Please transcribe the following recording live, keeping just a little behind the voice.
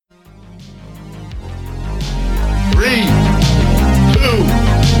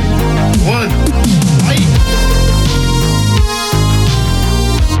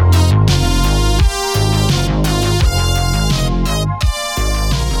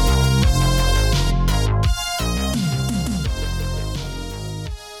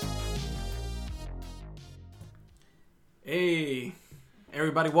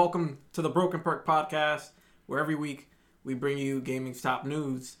everybody? Welcome to the Broken Perk Podcast, where every week we bring you gaming's top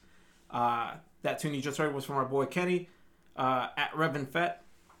news. That tune you just heard was from our boy Kenny at Revan Fett.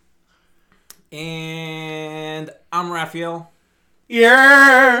 And I'm Raphael.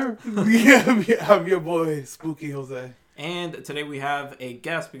 Yeah! I'm your boy, Spooky Jose. And today we have a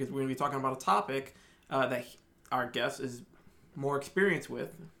guest because we're going to be talking about a topic that our guest is more experienced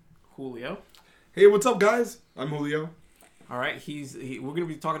with, Julio. Hey, what's up, guys? I'm Julio. All right, we're going to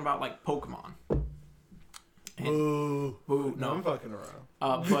be talking about like Pokemon. Boo. No, I'm fucking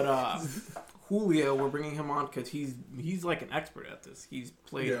around. But Julio, we're bringing him on because he's like an expert at this. He's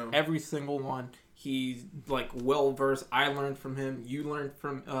played every single one. He's like well versed. I learned from him. You learned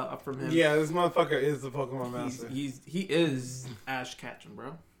from him. Yeah, this motherfucker is the Pokemon master. He is Ash Ketchum,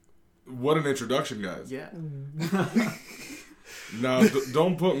 bro. What an introduction, guys. Yeah. Now,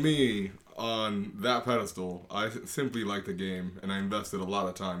 don't put me on that pedestal. I simply like the game, and I invested a lot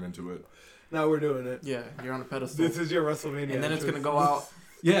of time into it. Now we're doing it. Yeah, you're on a pedestal. This is your WrestleMania. And then it's going to go out.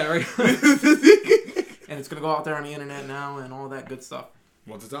 Yeah, right. And it's going to go out there on the internet now and all that good stuff.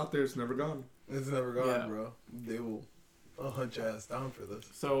 Once it's out there, it's never gone. It's never gone, bro. They will hunt your ass down for this.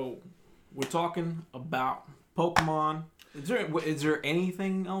 So, we're talking about Pokemon. Is there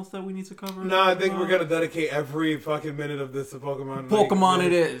anything else that we need to cover? No, I think we're going to dedicate every fucking minute of this to Pokemon. Pokemon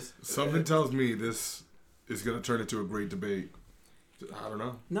it is. Something tells me this is going to turn into a great debate. I don't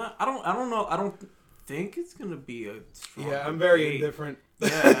know. No, I don't know. I don't think it's going to be a strong I'm very debate. indifferent.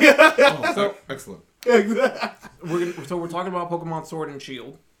 Yeah. So excellent. We're talking about Pokemon Sword and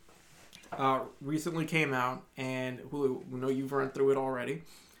Shield. Recently came out, and Julio, we know you've run through it already.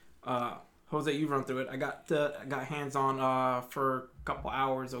 Jose, you've run through it. I got hands on for a couple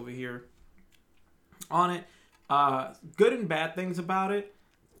hours over here on it. Good and bad things about it,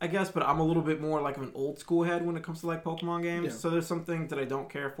 I guess, but I'm a little bit more like an old school head when it comes to like Pokemon games. Yeah. So there's some things that I don't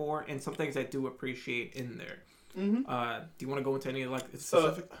care for, and some things I do appreciate in there. Mm-hmm. Do you want to go into any like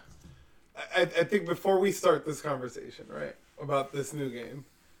specific? So, I think before we start this conversation, right, about this new game,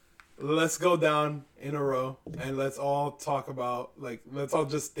 let's go down in a row and let's all talk about, like, let's all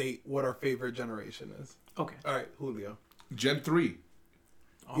just state what our favorite generation is. Okay. All right, Julio. Gen 3.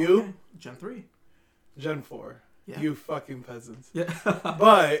 Okay. You? Gen 3. Gen 4. Yeah. You fucking peasants. Yeah.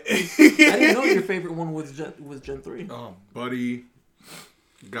 But I didn't know your favorite one was Gen 3. Oh, buddy.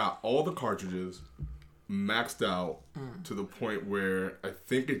 Got all the cartridges maxed out to the point where I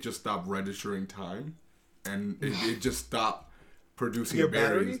think it just stopped registering time, and it just stopped producing your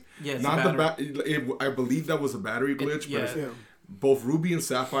berries. battery? Yeah, Not the I believe that was a battery glitch, but both Ruby and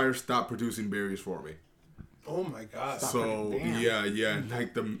Sapphire stopped producing berries for me. Oh my god. So yeah,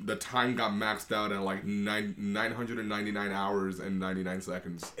 like the time got maxed out at like 999 hours and 99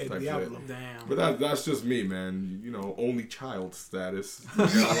 seconds type shit. Damn. But that's just me, man. You know, only child status. You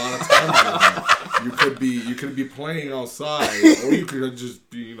got a lot of time. You could be playing outside, or you could just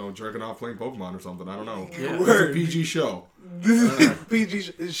be jerking off playing Pokemon or something. I don't know. Yeah. It's a PG show. This is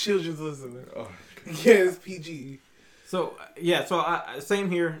PG. Shield just listening. Yeah, it's PG. So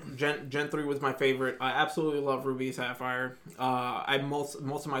same here. Gen 3 was my favorite. I absolutely love Ruby Sapphire. Most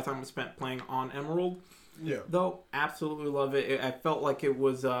of my time was spent playing on Emerald. Yeah. Though absolutely love it. I felt like it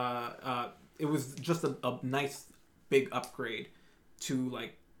was just a nice big upgrade to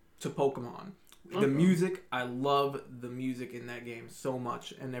Pokemon. The music, I love the music in that game so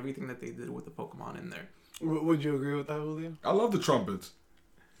much, and everything that they did with the Pokemon in there. Would you agree with that, Julio? I love the trumpets.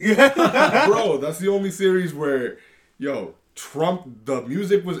 Yeah. Bro, that's the only series where the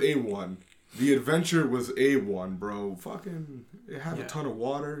music was A1. The adventure was A1, bro. Fucking, it had a ton of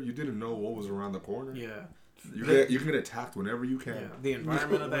water. You didn't know what was around the corner. Yeah. You can get attacked whenever you can. Yeah. The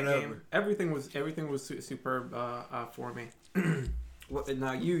environment of that game, everything was superb for me.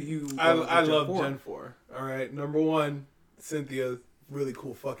 Now I love Gen 4. All right, number one, Cynthia, really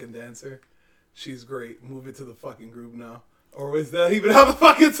cool fucking dancer. She's great. Move it to the fucking group now. Or is that even how the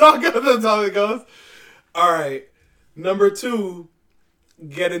fucking song goes? That's how it goes. All right. Number two,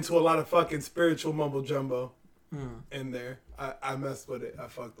 get into a lot of fucking spiritual mumbo jumbo in there. I messed with it. I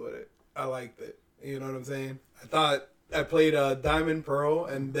fucked with it. I liked it. You know what I'm saying? I thought I played Diamond, Pearl,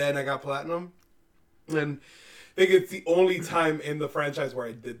 and then I got Platinum. And I think it's the only time in the franchise where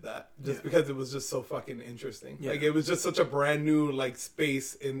I did that. Just because it was just so fucking interesting. Yeah. Like, it was just such a brand new, like,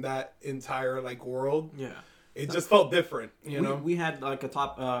 space in that entire, like, world. Yeah. It just felt different, you know? We had, like, a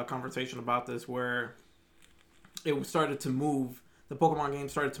top conversation about this where it started to move, the Pokemon game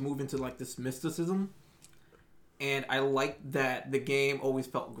started to move into, like, this mysticism. And I liked that the game always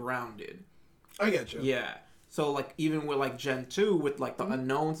felt grounded. I get you. Yeah. So like even with like Gen 2 with like the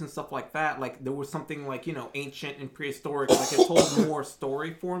unknowns and stuff like that, like there was something like, you know, ancient and prehistoric, like it told more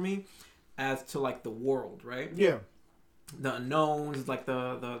story for me as to like the world, right? Yeah. The unknowns, like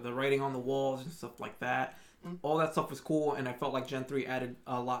the writing on the walls and stuff like that. All that stuff was cool, and I felt like Gen 3 added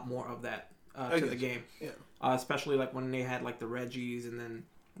a lot more of that to the game. Yeah. Especially like when they had like the Reggies and then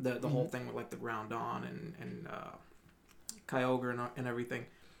the whole thing with like the Groundon and Kyogre and everything.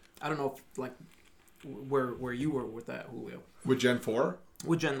 I don't know if like where you were with that, Julio. With Gen 4?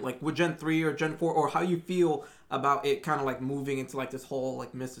 With Gen 3 or Gen 4, or how you feel about it kind of like moving into like this whole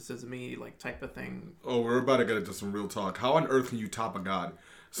like mysticism-y like type of thing. Oh, we're about to get into some real talk. How on earth can you top a god?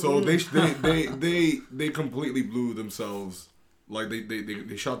 So they completely blew themselves. Like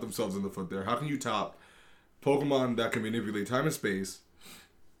they shot themselves in the foot there. How can you top Pokemon that can manipulate time and space,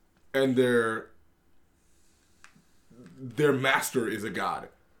 and their master is a god?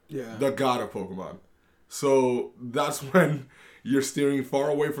 Yeah. The god of Pokemon. So that's when you're steering far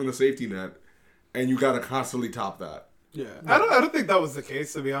away from the safety net, and you gotta constantly top that. Yeah, I don't think that was the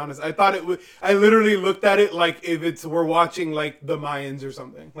case, to be honest. I thought it would. I literally looked at it like if we're watching like the Mayans or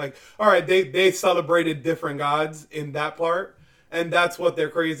something. Like, all right, they celebrated different gods in that part, and that's what they're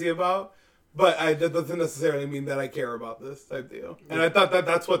crazy about. But that doesn't necessarily mean that I care about this type deal. And I thought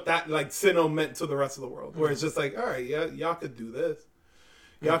that's what that like Sinnoh meant to the rest of the world, where it's just like, all right, yeah, y'all could do this.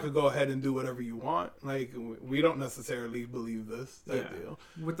 Y'all could go ahead and do whatever you want. Like, we don't necessarily believe this type deal.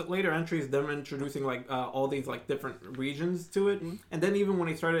 With the later entries, them introducing, like, all these, like, different regions to it. Mm-hmm. And then even when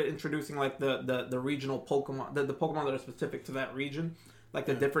they started introducing, like, the regional Pokemon, the Pokemon that are specific to that region, like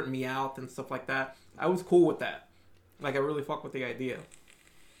the different Meowth and stuff like that, I was cool with that. Like, I really fuck with the idea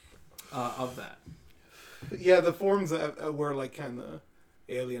of that. Yeah, the forms were, like, kind of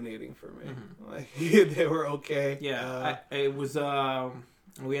alienating for me. Mm-hmm. Like, they were okay. Yeah, it was...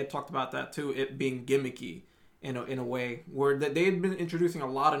 we had talked about that too, it being gimmicky in a way where they had been introducing a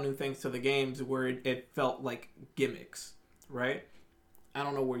lot of new things to the games where it felt like gimmicks, right? I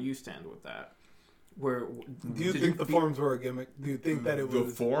don't know where you stand with that. Do you think the forms were a gimmick? Do you think that it was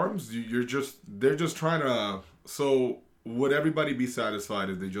the forms? They're just trying to. So would everybody be satisfied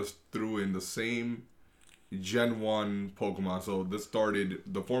if they just threw in the same Gen 1 Pokemon? So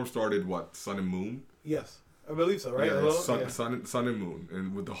the form started what, Sun and Moon? Yes. I believe so, right? Yeah, Sun and Moon,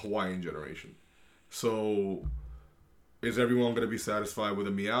 and with the Hawaiian generation. So, is everyone going to be satisfied with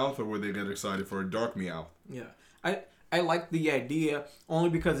a Meowth, or will they get excited for a Dark Meowth? Yeah, I like the idea only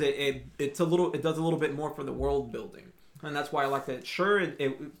because it does a little bit more for the world building, and that's why I like that. Sure,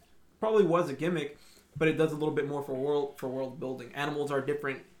 it probably was a gimmick, but it does a little bit more for world building. Animals are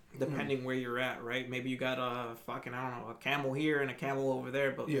different depending where you're at, right? Maybe you got a camel here and a camel over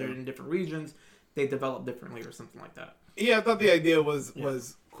there, but they're in different regions. They develop differently or something like that. Yeah, I thought the idea was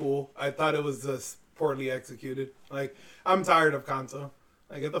cool. I thought it was just poorly executed. Like, I'm tired of Kanto.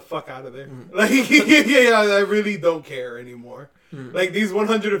 Like, get the fuck out of there. Mm-hmm. Like, I really don't care anymore. Mm-hmm. Like, these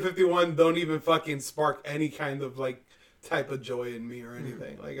 151 don't even fucking spark any kind of, like, type of joy in me or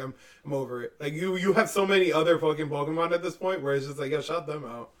anything. Mm-hmm. Like, I'm over it. Like, you have so many other fucking Pokemon at this point where it's just like, yeah, shut them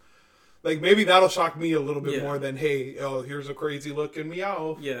out. Like, maybe that'll shock me a little bit more than, hey, here's a crazy looking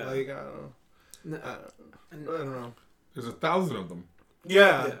Meowth. Yeah. Like, I don't know. I don't know. There's 1,000 of them.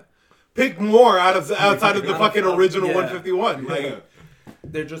 Yeah. Pick more outside of the fucking original 151. Like,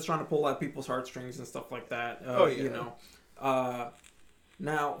 they're just trying to pull at people's heartstrings and stuff like that. You know.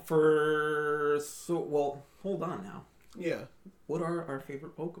 Now hold on now. Yeah. What are our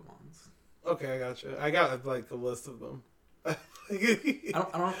favorite Pokemons? Okay, I got you. I got like a list of them. I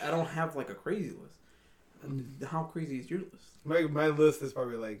don't have like a crazy list. How crazy is your list? My list is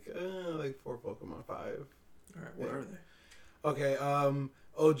probably like 4 Pokemon, 5. All right, what are they? Okay,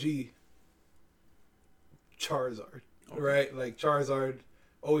 OG Charizard, right? Like Charizard,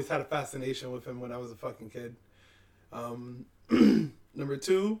 always had a fascination with him when I was a fucking kid. Number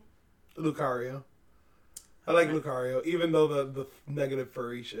 2, Lucario. I like Lucario, even though the negative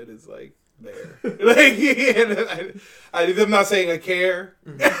furry shit is like there. Like, I'm not saying I care.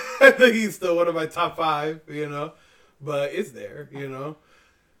 Mm-hmm. I think he's still one of my top 5, you know, but it's there, you know.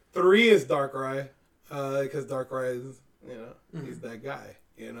 3 is Darkrai, because Darkrai is, you know, he's that guy,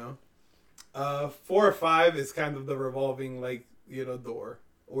 you know. 4 or 5 is kind of the revolving, like, you know, door,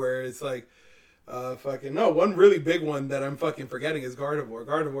 where it's like, one really big one that I'm fucking forgetting is Gardevoir.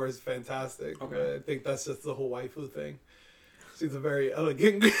 Gardevoir is fantastic. Okay. I think that's just the whole waifu thing. She's a very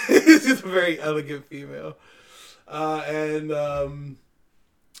elegant, female.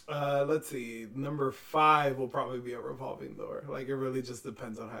 Let's see, number 5 will probably be a revolving door. Like, it really just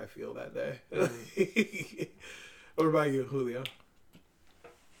depends on how I feel that day. What about you, Julio?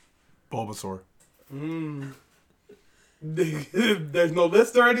 Bulbasaur. There's no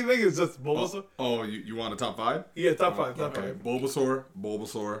list or anything. It's just Bulbasaur. Oh, you want a top 5? Yeah, top 5. Top okay. 5. Bulbasaur,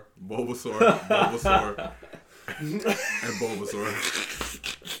 and Bulbasaur.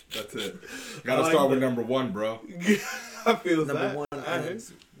 That's it. Gotta start with number 1, bro. I feel number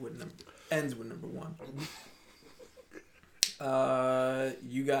that. 1 ends with number 1.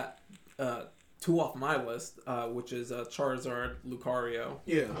 You got 2 off my list, which is Charizard, Lucario.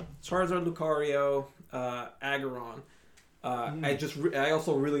 Yeah. Charizard, Lucario, Aggron. I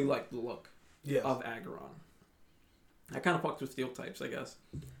also really like the look of Aggron. I kind of fucked with steel types, I guess.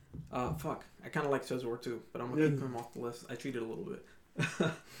 I kind of like Scizor too, but I'm gonna keep him off the list. I cheated a little bit.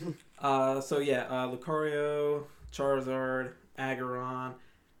 Lucario, Charizard, Aggron.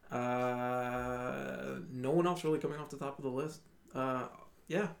 No one else really coming off the top of the list.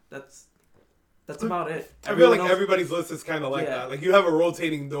 That's about it. I feel like everybody's list is kind of like that. Like you have a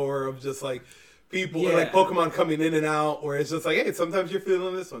rotating door of just like people, like Pokemon coming in and out, where it's just like, hey, sometimes you're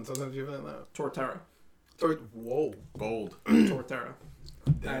feeling this one, sometimes you're feeling that. Torterra. Whoa. Bold. Torterra.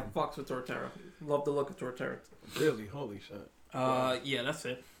 Damn. I fucks with Torterra. Love the look of Torterra. Really? Holy shit. Yeah, that's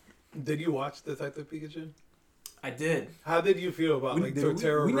it. Did you watch Detective Pikachu? I did. How did you feel about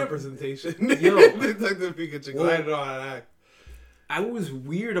Torterra representation? Yo. Detective Pikachu. I didn't know how to act. I was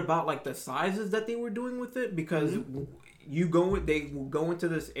weird about like the sizes that they were doing with it because they will go into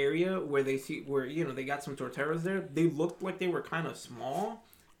this area where they got some Torterras there. They looked like they were kind of small,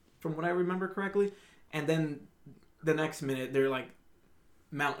 from what I remember correctly, and then the next minute they're like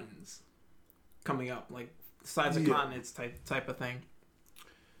mountains coming up, like size of continents type of thing.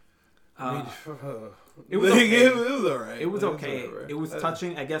 It was okay. It was alright. It was okay. It was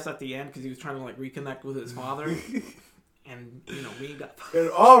touching, I guess, at the end because he was trying to like reconnect with his father. And, we ain't got... Can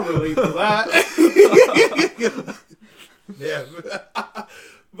all relate to that. Yeah.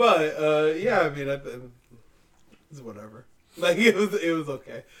 But, I mean, it's whatever. Like, it was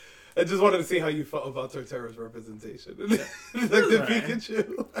okay. I just wanted to see how you felt about Torterra's representation. Like the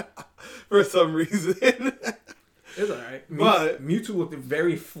Pikachu. For some reason. It was alright. But Mewtwo looked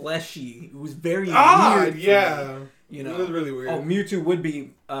very fleshy. It was very weird. Yeah. It was really weird. Oh, Mewtwo would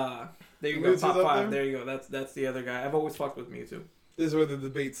be... there you go, Mewtwo's top 5. there? There you go. That's the other guy. I've always fucked with Mewtwo. This is where the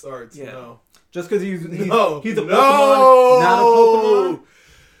debate starts. Yeah. No. Just because he's a Pokemon, not a Pokemon.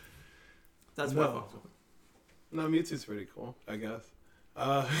 That's why I fucked with him. No, Mewtwo's pretty cool, I guess.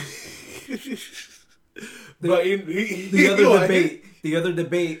 The other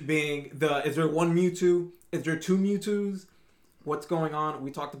debate being is there one Mewtwo? Is there 2 Mewtwo's? What's going on? We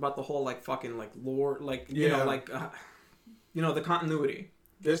talked about the whole like fucking like lore, like the continuity.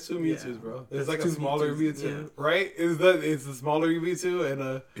 There's 2 Mewtwo's, bro. There's like a smaller Mewtwo, right? Is the smaller Mewtwo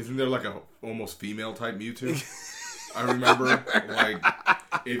and Isn't there like a almost female type Mewtwo? I remember like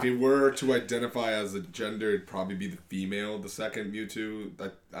if it were to identify as a gender, it'd probably be the female, the second Mewtwo.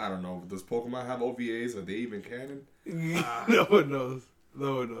 I don't know. Does Pokemon have OVAs? Are they even canon? No one knows.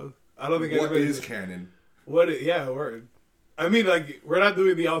 I don't think what is canon. Word. I mean, like, we're not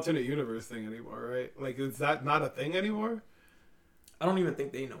doing the alternate universe thing anymore, right? Like, is that not a thing anymore? I don't even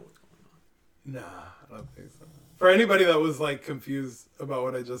think they know what's going on. Nah, I don't think so. For anybody that was, like, confused about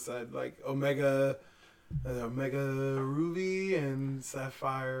what I just said, like, Omega Ruby and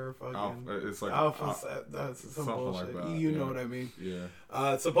Sapphire, fucking... it's like... that's some bullshit. Like that, you know what I mean? Yeah.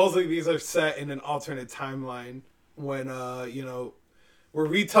 Supposedly these are set in an alternate timeline when, we're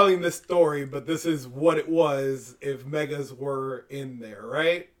retelling this story, but this is what it was if Megas were in there,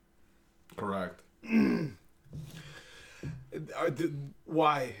 right? Correct.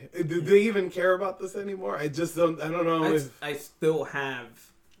 Why? Do they even care about this anymore? I don't know I still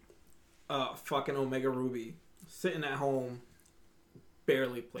have fucking Omega Ruby sitting at home,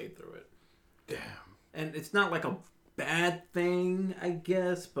 barely played through it. Damn. And it's not like a bad thing, I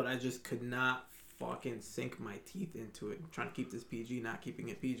guess, but I just could not fucking sink my teeth into it. I'm trying to keep this PG, not keeping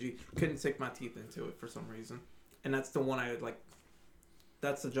it PG. Couldn't sink my teeth into it for some reason. And that's the one I would like.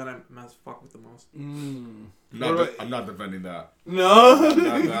 That's the gen I must fuck with the most. I'm not defending that. No?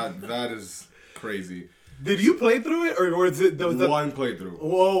 that is crazy. Did you play through it, or was it one playthrough?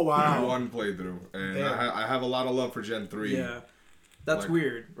 Oh wow! One playthrough, and I have a lot of love for Gen 3. Yeah, that's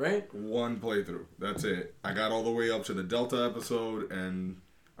weird, right? One playthrough. That's it. I got all the way up to the Delta episode, and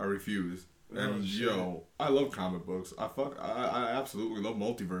I refused. And I love comic books. I absolutely love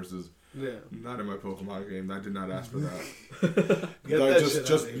multiverses. Yeah. Not in my Pokemon game. I did not ask for that.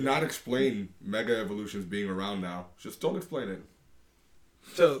 Just not explain Mega Evolutions being around now. Just don't explain it.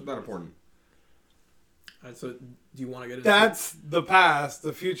 So it's not important. Alright, so do you want to get into that's the past.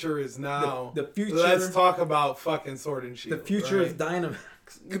 The future is now. The future. Let's talk about fucking Sword and Shield. The future is Dynamax.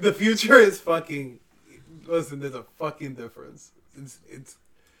 The future is fucking Listen, there's a fucking difference. It's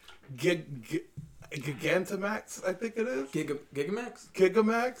Gigantamax, I think it is. Gigamax?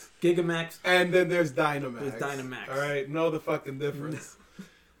 Gigamax. And then there's Dynamax. There's Dynamax. All right, know the fucking difference.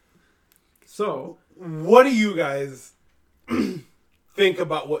 So, what do you guys think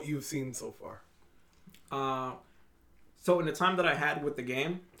about what you've seen so far? So in the time that I had with the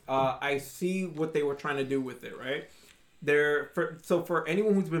game, I see what they were trying to do with it, right? For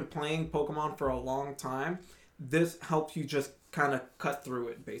anyone who's been playing Pokemon for a long time, this helps you just kind of cut through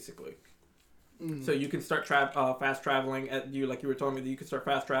it, basically. So you can start fast traveling. Like you were telling me that you can start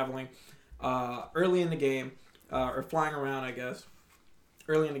fast traveling early in the game, or flying around, I guess.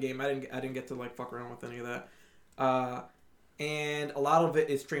 Early in the game, I didn't get to like fuck around with any of that. And a lot of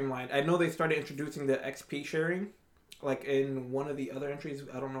it is streamlined. I know they started introducing the XP sharing, like in one of the other entries.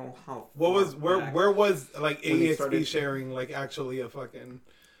 I don't know how. Where was like EXP sharing like actually a fucking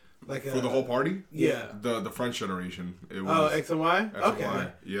like for the whole party? Yeah. The French generation. It was X and Y. X and Y.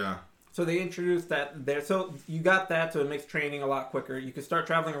 Yeah. So they introduced that there. So you got that, so it makes training a lot quicker. You can start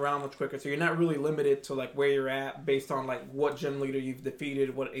traveling around much quicker. So you're not really limited to like where you're at based on like what gym leader you've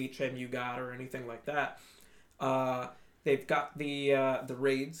defeated, what HM you got, or anything like that. They've got the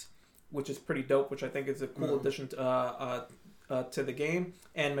raids, which is pretty dope, which I think is a cool addition to the game.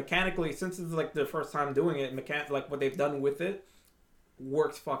 And mechanically, since it's like the first time doing it, like what they've done with it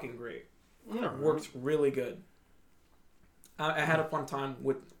works fucking great. Works really good. I had a fun time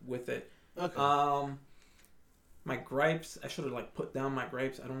with it. Okay. My gripes, I should have like put down my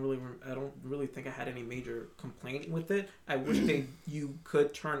gripes. I don't really think I had any major complaint with it. I wish you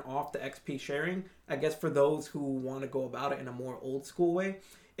could turn off the XP sharing. I guess for those who want to go about it in a more old school way.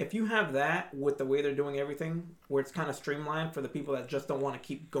 If you have that with the way they're doing everything, where it's kind of streamlined for the people that just don't want to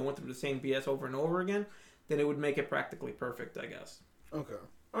keep going through the same BS over and over again, then it would make it practically perfect, I guess. Okay.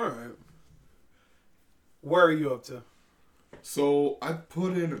 All right. Where are you up to? So I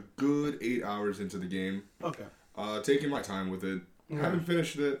put in a good 8 hours into the game. Okay. Taking my time with it. Haven't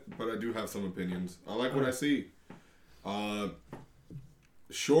finished it, but I do have some opinions. I like what I see.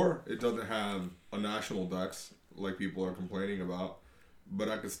 Sure, it doesn't have a national dex like people are complaining about, but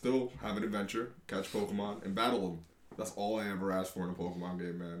I could still have an adventure, catch Pokemon, and battle them. That's all I ever asked for in a Pokemon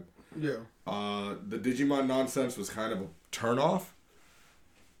game, man. Yeah. The Digimon nonsense was kind of a turnoff.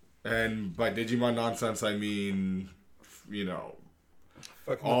 And by Digimon nonsense, I mean, you know,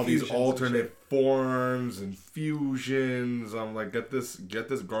 all these alternate forms and fusions. I'm like, get this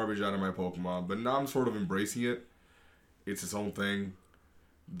garbage out of my Pokemon. But now I'm sort of embracing it. It's its own thing.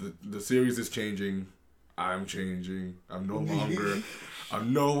 The series is changing. I'm changing. I'm no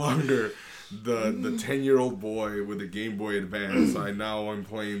longer the 10-year-old boy with a Game Boy Advance. I'm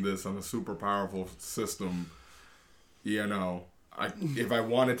playing this on a super powerful system. You know, if I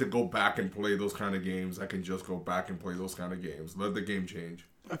wanted to go back and play those kind of games, I can just go back and play those kind of games. Let the game change.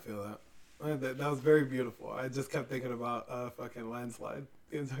 I feel that. That was very beautiful. I just kept thinking about fucking Landslide.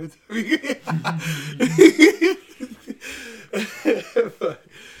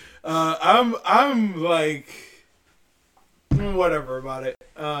 I'm like whatever about it.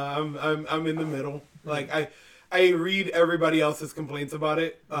 I'm in the middle. Like I read everybody else's complaints about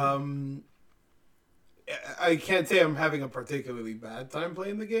it. I can't say I'm having a particularly bad time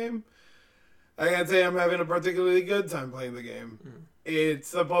playing the game. I can't say I'm having a particularly good time playing the game.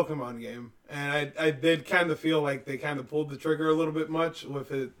 It's a Pokemon game, and I did kind of feel like they kind of pulled the trigger a little bit much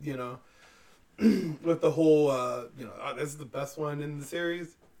with it, you know, with the whole, this is the best one in the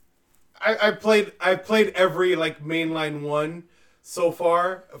series. I played every like mainline one so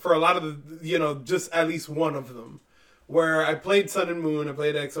far for a lot of the, you know, just at least one of them. Where I played Sun and Moon, I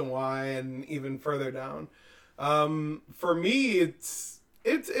played X and Y, and even further down. For me, it's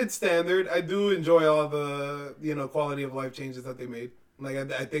standard. I do enjoy all the, you know, quality of life changes that they made. Like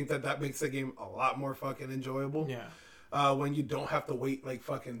I think that makes the game a lot more fucking enjoyable. Yeah. When you don't have to wait like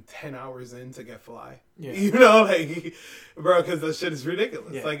fucking 10 hours in to get Fly. Yeah. You know, like, bro, because that shit is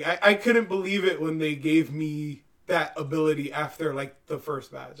ridiculous. Yeah. Like I couldn't believe it when they gave me that ability after like the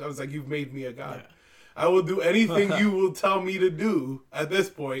first match. I was like, you've made me a god. Yeah. I will do anything you will tell me to do at this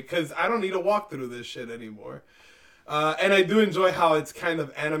point, because I don't need to walk through this shit anymore. And I do enjoy how it's kind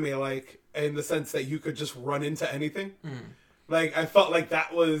of anime-like in the sense that you could just run into anything. Like, I felt like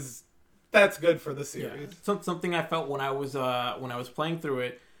that's good for the series. Yeah. Something I felt when I was playing through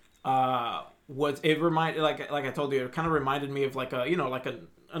it was it reminded, like I told you, it kind of reminded me of like a, you know, like an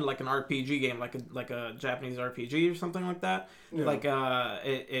RPG game, like a Japanese RPG or something like that. Yeah. Like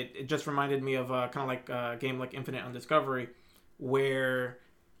it just reminded me of kind of like a game like Infinite Undiscovery, where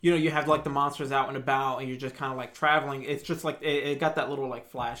you know, you have like the monsters out and about, and you're just kind of like traveling. It's just like it got that little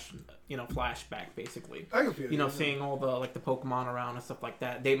like flashback basically. I can feel you know, seeing all the like the Pokemon around and stuff like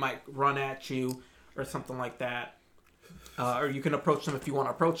that. They might run at you or something like that, or you can approach them if you want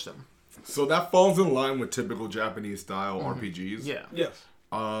to approach them. So that falls in line with typical Japanese style RPGs. Yeah. Yes.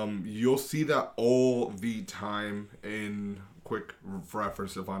 You'll see that all the time in quick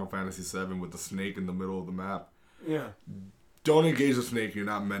reference to Final Fantasy VII with the snake in the middle of the map. Yeah. Don't engage the snake. You're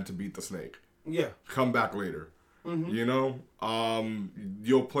not meant to beat the snake. Yeah. Come back later. Mm-hmm. You know?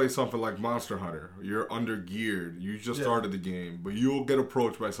 You'll play something like Monster Hunter. You're under geared. You just started the game. But you'll get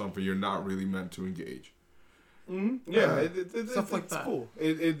approached by something you're not really meant to engage. Mm-hmm. Yeah. Stuff like it's that. cool.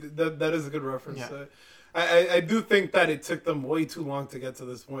 That is a good reference. Yeah. I do think that it took them way too long to get to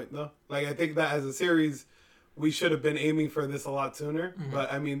this point, though. Like, I think that as a series, we should have been aiming for this a lot sooner. Mm-hmm.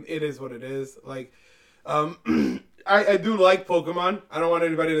 But, I mean, it is what it is. Like, I do like Pokemon. I don't want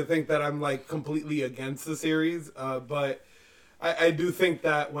anybody to think that I'm, like, completely against the series. But I do think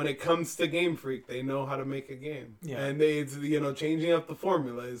that when it comes to Game Freak, they know how to make a game. Yeah. And it's, you know, changing up the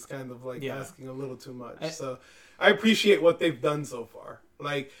formula is kind of, like, asking a little too much. So I appreciate what they've done so far.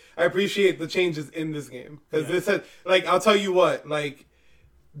 Like, I appreciate the changes in this game. Because this had, like, I'll tell you what, like,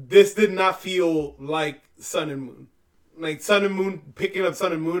 this did not feel like Sun and Moon. Like, Sun and Moon, picking up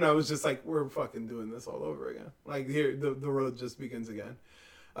Sun and Moon, I was just like, we're fucking doing this all over again. Like, here, the road just begins again.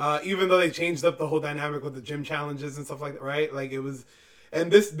 Even though they changed up the whole dynamic with the gym challenges and stuff like that, right? Like, it was,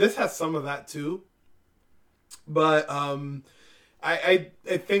 and this has some of that too. But I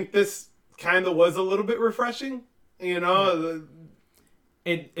think this kind of was a little bit refreshing, you know? Yeah.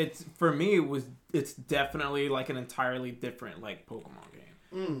 It's for me it's definitely like an entirely different like Pokemon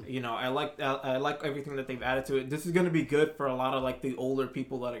game. You know, I like everything that they've added to it. This is going to be good for a lot of like the older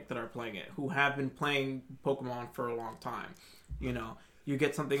people that are playing it, who have been playing Pokemon for a long time. You know, you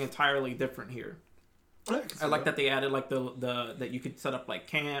get something entirely different here. I like that they added like the that you could set up like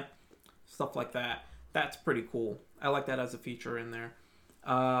camp, stuff like that. That's pretty cool. I like that as a feature in there.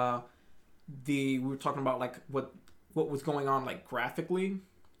 We were talking about like what was going on like graphically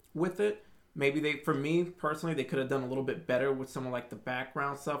with it. Maybe for me personally, they could have done a little bit better with some of like the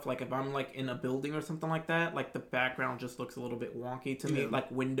background stuff. Like if I'm like in a building or something like that, like the background just looks a little bit wonky to me. Like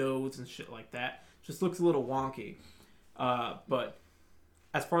windows and shit like that just looks a little wonky. But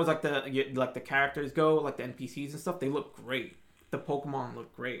as far as like the characters go, like the NPCs and stuff, they look great. The Pokemon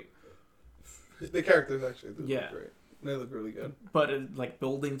look great. The characters actually do look great. They look really good. But like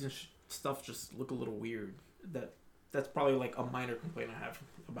buildings and stuff just look a little weird. That's probably like a minor complaint I have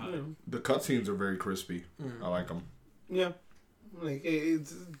about it. The cutscenes are very crispy. I like them. Yeah, like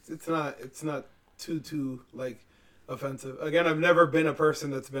it's not too like offensive. Again, I've never been a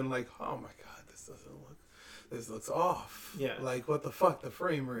person that's been like, oh my god, this looks off. Yeah, like what the fuck, the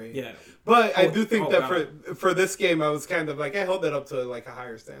frame rate. Yeah, but I do think that for this game, I was kind of like I held that up to like a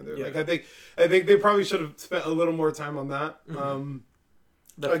higher standard. Yeah. Like I think they probably should have spent a little more time on that.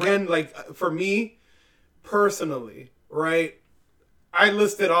 Again, like for me. Personally, right? I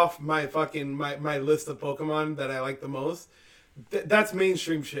listed off my list of Pokemon that I like the most. That's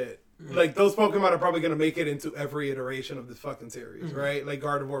mainstream shit. Like those Pokemon are probably gonna make it into every iteration of this fucking series, right? Like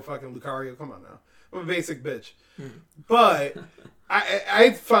Gardevoir, fucking Lucario. Come on now, I'm a basic bitch. But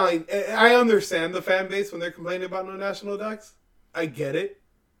I understand the fan base when they're complaining about no national Dex. I get it,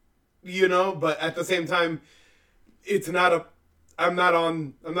 you know. But at the same time, it's not I'm not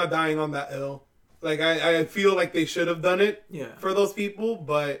dying on that hill. Like, I feel like they should have done it for those people,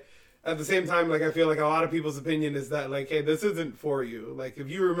 but at the same time, like, I feel like a lot of people's opinion is that, like, hey, this isn't for you. Like, if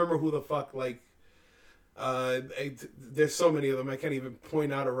you remember who the fuck, like, there's so many of them, I can't even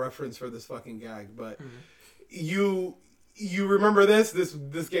point out a reference for this fucking gag, but you remember this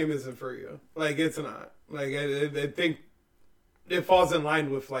game isn't for you. Like, it's not. Like, I think it falls in line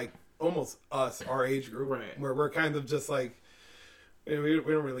with, like, almost us, our age group, right? Where we're kind of just, like, we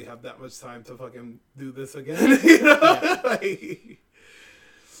don't really have that much time to fucking do this again, you know?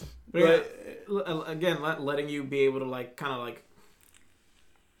 Yeah. But again, letting you be able to like kind of like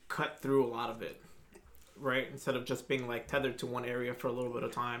cut through a lot of it, right? Instead of just being like tethered to one area for a little bit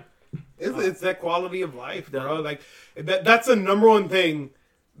of time. It's that quality of life, bro. Like that's the number one thing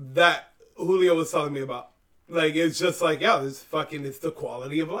that Julio was telling me about. Like it's just like, it's the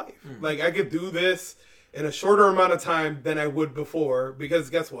quality of life. Like I could do this in a shorter amount of time than I would before, because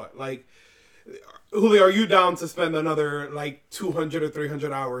guess what? Like, Julio, are you down to spend another, like, 200 or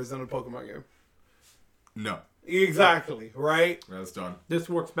 300 hours on a Pokemon game? No. Exactly, right? That's done. This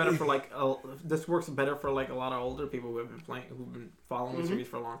works better for, like, a lot of older people who've been following the series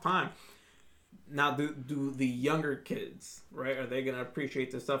for a long time. now do the younger kids, right? Are they gonna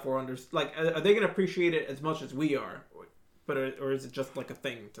appreciate this stuff or are they gonna appreciate it as much as we are? But or is it just like a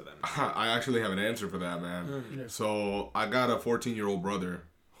thing to them? I actually have an answer for that, man. Yeah. So I got a 14-year-old brother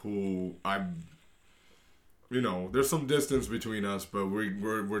who there's some distance between us, but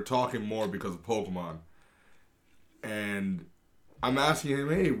we're talking more because of Pokemon. And I'm asking him,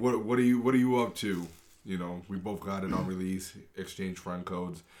 hey, what are you up to? You know, we both got it on release, exchange friend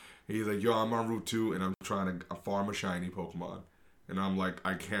codes. He's like, yo, I'm on Route 2 and I'm trying to farm a shiny Pokemon. And I'm like,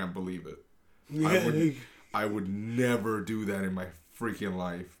 I can't believe it. Yeah. I would never do that in my freaking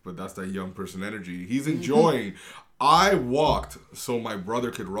life. But that's that young person energy. He's enjoying. I walked so my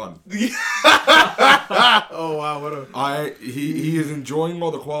brother could run. Oh, wow. He is enjoying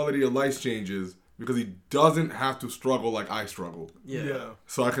all the quality of life changes because he doesn't have to struggle like I struggled. Yeah.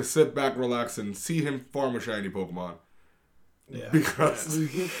 So I could sit back, relax, and see him farm a shiny Pokemon. Yeah. Because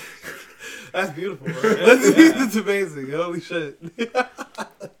that's beautiful, bro. That's amazing. Holy shit.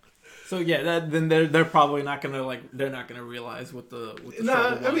 So yeah, then they're probably not gonna they're not gonna realize what the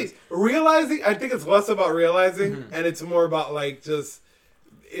struggle was. I mean, realizing. I think it's less about realizing, and it's more about just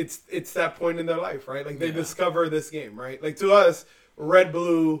it's that point in their life, right? Like they discover this game, right? Like to us, Red,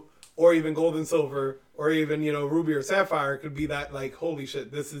 Blue, or even Gold and Silver, or even Ruby or Sapphire could be that holy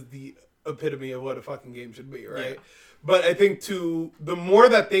shit, this is the epitome of what a fucking game should be, right? Yeah. But I think the more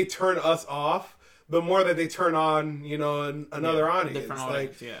that they turn us off, the more that they turn on, another audience.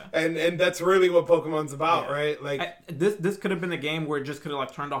 And that's really what Pokemon's about, right? This could have been a game where it just could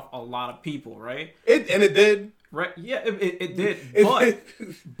have turned off a lot of people, right? It did. Right? Yeah, it did.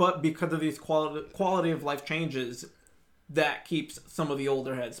 But because of these quality of life changes, that keeps some of the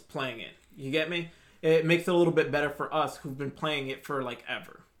older heads playing it. You get me? It makes it a little bit better for us who've been playing it for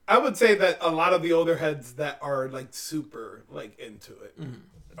ever. I would say that a lot of the older heads that are super into it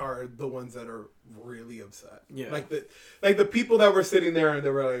are the ones that are really upset. Yeah. The people that were sitting there and they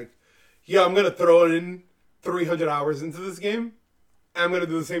were like, yeah, I'm gonna throw in 300 hours into this game. And I'm gonna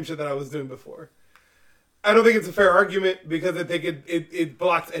do the same shit that I was doing before. I don't think it's a fair argument because I think it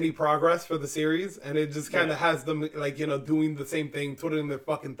blocks any progress for the series and it just kind of has them doing the same thing, twiddling their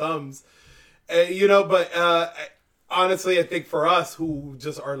fucking thumbs, but honestly, I think for us who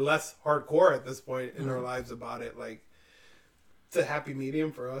just are less hardcore at this point in our lives about it, it's a happy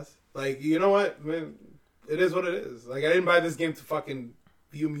medium for us. You know what, man? It is what it is. I didn't buy this game to fucking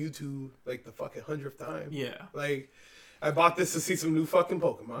view Mewtwo the fucking 100th time. Yeah. I bought this to see some new fucking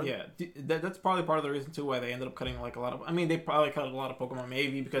Pokemon. Yeah, that's probably part of the reason too why they ended up cutting a lot of. I mean, they probably cut a lot of Pokemon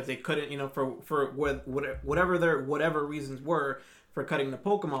maybe because they couldn't, for whatever reasons were for cutting the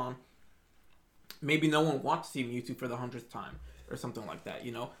Pokemon. Maybe no one wants to see Mewtwo for the 100th time or something like that.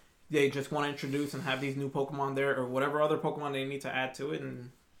 They just want to introduce and have these new Pokemon there or whatever other Pokemon they need to add to it,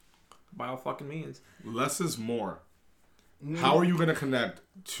 and by all fucking means, less is more. How are you going to connect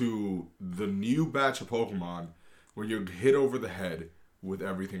to the new batch of Pokemon when you're hit over the head with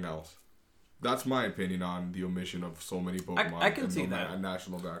everything else? That's my opinion on the omission of so many Pokemon. I can see that.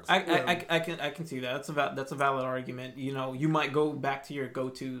 National Dex. I can see that. That's a valid argument. You might go back to your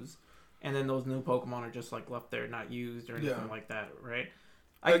go-tos, and then those new Pokemon are just left there, not used or anything like that, right?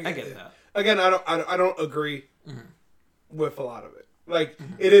 I get that. Again, I don't agree with a lot of it.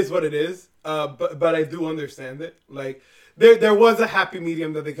 It is what it is. But I do understand it. There was a happy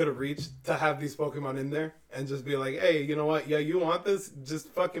medium that they could have reached to have these Pokemon in there and just be like, hey, you know what? Yeah, you want this? Just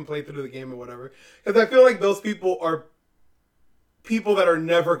fucking play through the game or whatever. Because I feel like those people are people that are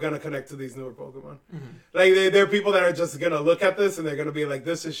never going to connect to these newer Pokemon. They're people that are just going to look at this and they're going to be like,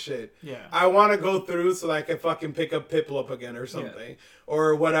 this is shit. Yeah. I want to go through so that I can fucking pick up Piplup again or something.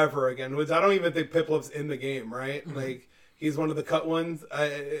 Or whatever again, which I don't even think Piplup's in the game, right? He's one of the cut ones.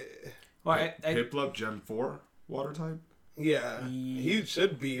 Piplup Gen 4 water type? Yeah, he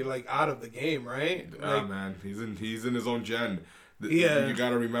should be out of the game, right? Yeah, man, he's in his own gen. You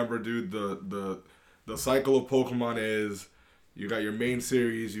gotta remember, dude. The cycle of Pokemon is you got your main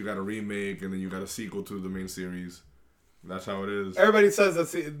series, you got a remake, and then you got a sequel to the main series. That's how it is. Everybody says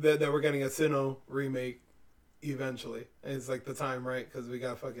that we're getting a Sinnoh remake eventually. And it's the time, right? Because we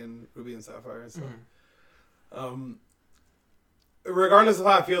got fucking Ruby and Sapphire and stuff. Regardless of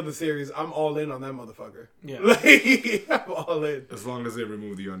how I feel the series, I'm all in on that motherfucker. Yeah. I'm all in. As long as they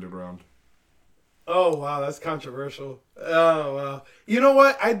remove the underground. Oh, wow, that's controversial. Oh, wow. You know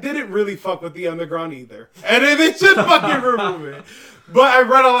what? I didn't really fuck with the underground either. And they should fucking remove it. But I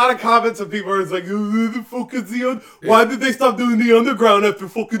read a lot of comments of people where it's like, the fuck is why did they stop doing the underground after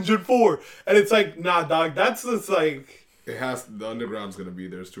fucking Gen 4? And it's nah, dog, that's just the underground's gonna be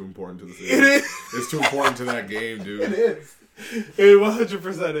there. It's too important to the series. It is. It's too important to that game, dude. It is. It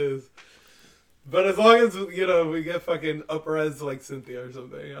 100% is. But as long as, you know, we get fucking upper res like Cynthia or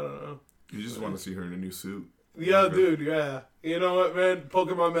something, I don't know. You just want to see her in a new suit. Yeah, dude, yeah. You know what, man?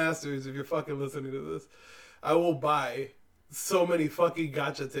 Pokemon Masters, if you're fucking listening to this, I will buy so many fucking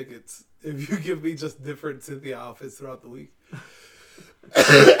gacha tickets if you give me just different Cynthia outfits throughout the week.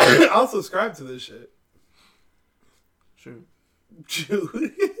 I'll subscribe to this shit. Shoot.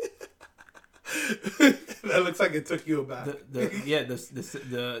 That looks like it took you aback. The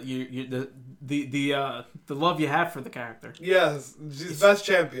love you have for the character. Yes, she's best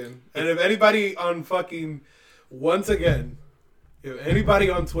champion. And if anybody on fucking, once again, if anybody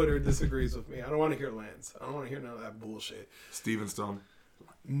on Twitter disagrees with me, I don't want to hear Lance. I don't want to hear none of that bullshit. Steven Stone.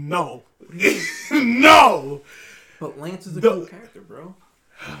 No. No! But Lance is a cool character, bro.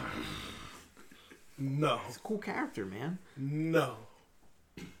 No. He's a cool character, man. No.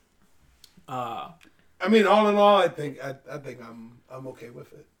 I mean, all in all, I think I'm okay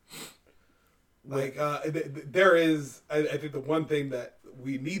with it. Like, there is, I think the one thing that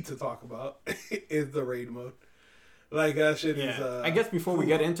we need to talk about is the raid mode. Like, that shit is... I guess before we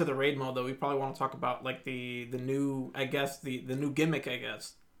get into the raid mode, though, we probably want to talk about, like, the new, I guess, the new gimmick, I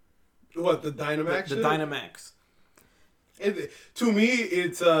guess. What, the Dynamax The Dynamax. To me,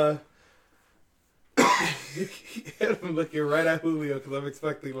 it's... I'm looking right at Julio because I'm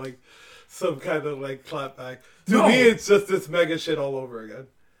expecting, like, some kind of, like, clapback. To me, it's just this mega shit all over again.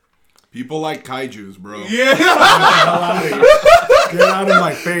 People like kaijus, bro. Yeah. Get out of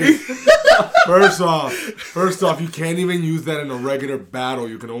my face. First off, you can't even use that in a regular battle.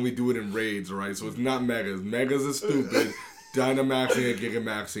 You can only do it in raids, alright? So it's not megas. Megas is stupid. Dynamaxing and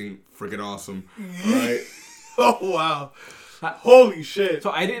Gigamaxing, freaking awesome. Alright? Oh, wow. Holy shit.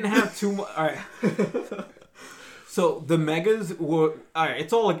 So I didn't have too much... Alright. So the megas were... Alright,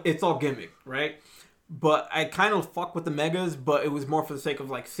 it's all gimmick, right? But I kind of fuck with the megas, but it was more for the sake of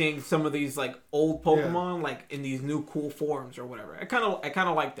like seeing some of these like old Pokemon like in these new cool forms or whatever. I kind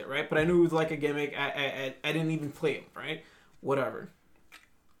of liked it, right? But I knew it was like a gimmick. I didn't even play it, right? Whatever.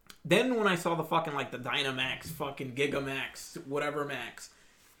 Then when I saw the fucking like the Dynamax, fucking Gigamax, whatever max,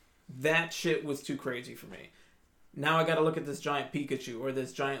 that shit was too crazy for me. Now I got to look at this giant Pikachu or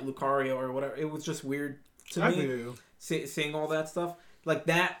this giant Lucario or whatever. It was just weird to me seeing all that stuff. Like,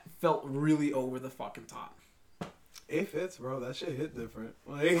 that felt really over the fucking top. It fits, bro. That shit hit different.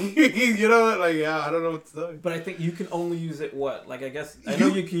 Like, you know what? Like, yeah, I don't know what to tell you. But I think you can only use it, I guess... I know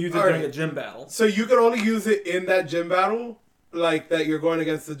you can use it during a gym battle. So you can only use it in that gym battle, like, that you're going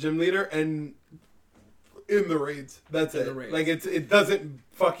against the gym leader, and in the raids. That's it. Like, it doesn't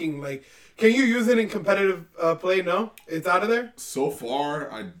fucking, like... Can you use it in competitive play? No? It's out of there? So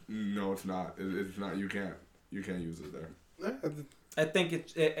far, no, it's not. It's not. You can't use it there. I think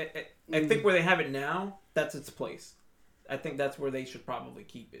I think where they have it now, that's its place. I think that's where they should probably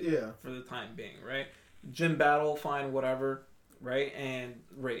keep it. Yeah. For the time being, right? Gym battle, fine, whatever, right? And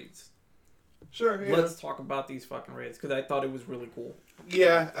raids. Sure. Yeah. Let's talk about these fucking raids because I thought it was really cool.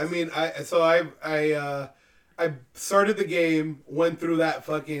 Yeah, I mean, I started the game, went through that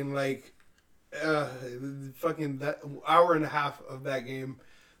fucking like, fucking that hour and a half of that game.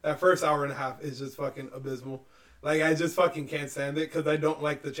 That first hour and a half is just fucking abysmal. Like, I just fucking can't stand it because I don't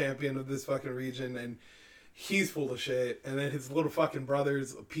like the champion of this fucking region, and he's full of shit, and then his little fucking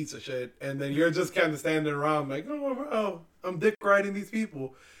brother's a piece of shit, and then you're just kind of standing around like, oh, bro, I'm dick riding these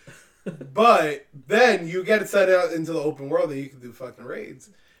people. But then you get set out into the open world and you can do fucking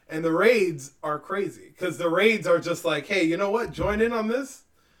raids. And the raids are crazy because the raids are just like, hey, you know what? Join in on this,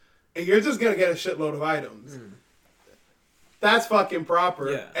 and you're just going to get a shitload of items. That's fucking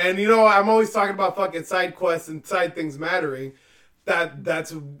proper. Yeah. And, you know, I'm always talking about fucking side quests and side things mattering.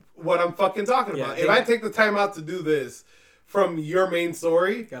 That's what I'm fucking talking about. If I take the time out to do this from your main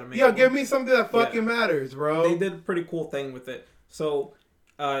story, give me something that fucking matters, bro. They did a pretty cool thing with it. So,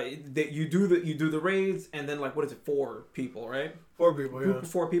 you do the raids, and then, like, what is it, 4 people, right? 4 people, Group of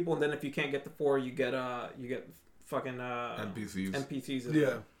 4 people, and then if you can't get the 4, you get fucking NPCs as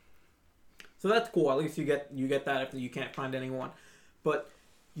well. So that's cool. At least you get that if you can't find anyone. But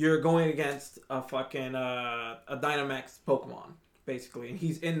you're going against a fucking a Dynamax Pokemon, basically. And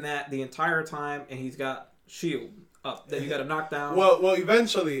he's in that the entire time, and he's got shield up that you got to knock down. Well,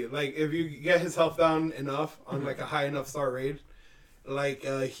 eventually, like, if you get his health down enough on, like, a high enough star raid, like,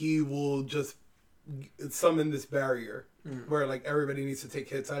 he will just summon this barrier where, like, everybody needs to take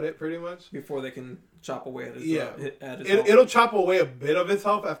hits at it, pretty much. Before they can chop away at his health. It'll chop away a bit of his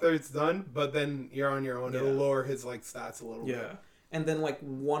health after it's done, but then you're on your own. It'll lower his, like, stats a little bit. Yeah. And then, like,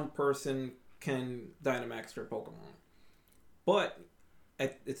 one person can Dynamax their Pokemon. But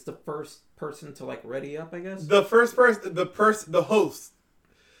it's the first person to, like, ready up, I guess? The first person, the host,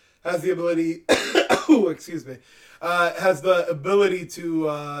 has the ability. Excuse me. Has the ability to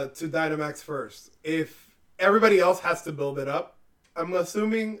Dynamax first. If everybody else has to build it up, I'm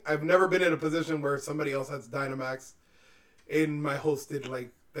assuming. I've never been in a position where somebody else has Dynamax in my hosted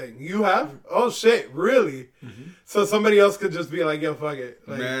thing. You have? Oh shit, really? Mm-hmm. So somebody else could just be like, yo, fuck it.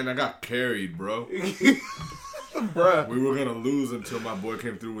 Man, I got carried, bro. Bruh. We were gonna lose until my boy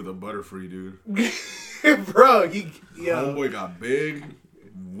came through with a Butterfree, dude. Bro, homeboy got big,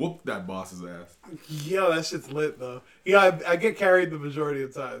 whooped that boss's ass. Yo, that shit's lit though. Yeah, I get carried the majority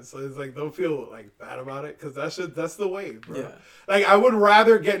of the time, so it's don't feel bad about it, because that's the way, bro. Yeah. I would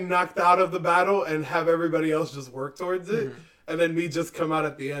rather get knocked out of the battle and have everybody else just work towards it, and then me just come out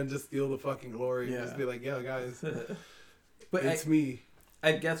at the end, just steal the fucking glory, and just be like, yo, guys, but it's me.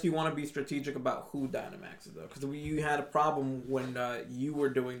 I guess you want to be strategic about who Dynamaxes though, because you had a problem when you were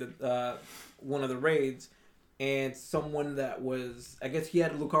doing the one of the raids, and someone that was, I guess he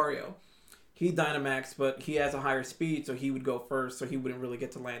had Lucario. He Dynamaxed, but he has a higher speed, so he would go first, so he wouldn't really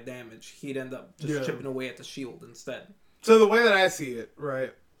get to land damage. He'd end up just chipping away at the shield instead. So the way that I see it,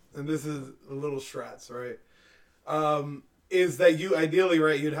 right, and this is a little strats, right, is that you ideally,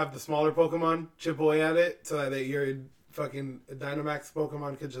 right, you'd have the smaller Pokemon chip away at it, so that your fucking Dynamax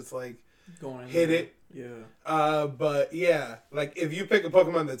Pokemon could just hit it. Yeah. But yeah, if you pick a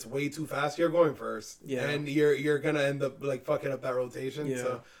Pokemon that's way too fast, you're going first. Yeah. And you're gonna end up fucking up that rotation. Yeah.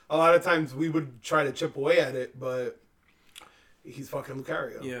 So a lot of times we would try to chip away at it, but he's fucking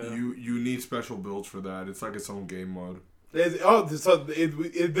Lucario. Yeah. You need special builds for that. It's like its own game mode. So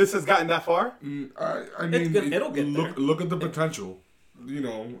this has gotten that far? I mean, it'll get there. Look at the potential.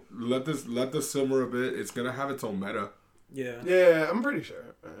 Let this simmer a bit. It's gonna have its own meta. Yeah. Yeah, I'm pretty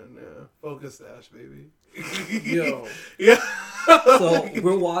sure. Man, yeah. Focus Dash, baby. Yo. Yeah. So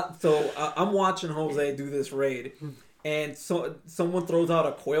I'm watching Jose do this raid, and so someone throws out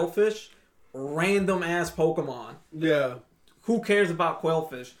a Quailfish, random ass Pokemon. Yeah. Who cares about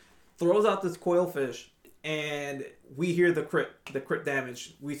Quailfish? Throws out this Quailfish, and we hear the crit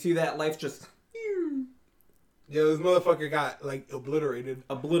damage. We see that life just. Yeah, this motherfucker got obliterated.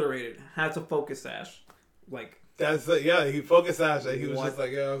 Has a Focus Sash, That's he Focus Sash. He was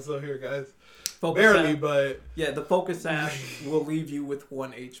just yeah, I'm still here, guys. Focus Barely, sash, but yeah, the Focus Sash will leave you with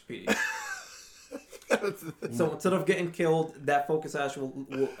 1 HP. So instead of getting killed, that Focus Sash will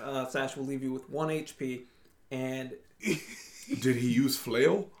leave you with 1 HP. And did he use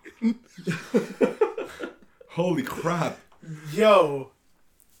Flail? Holy crap! Yo.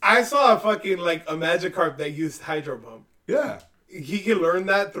 I saw a fucking a Magikarp that used Hydro Pump. Yeah. He can learn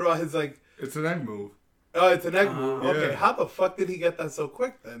that throughout his It's an egg move. Oh, it's an egg move. Okay, yeah. How the fuck did he get that so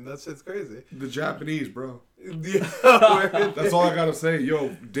quick then? That shit's crazy. The Japanese, bro. Yeah, that's all I gotta say. Yo,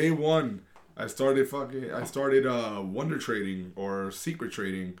 day one, I started Wonder Trading or Secret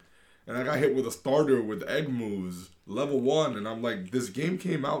Trading, and I got hit with a starter with egg moves, level 1, and I'm like, this game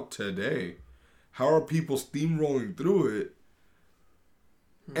came out today. How are people steamrolling through it?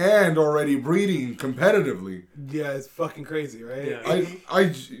 And already breeding competitively. Yeah, it's fucking crazy, right? Yeah.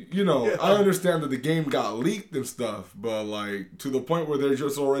 I understand that the game got leaked and stuff, but to the point where they're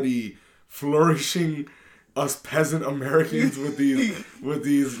just already flourishing us peasant Americans with these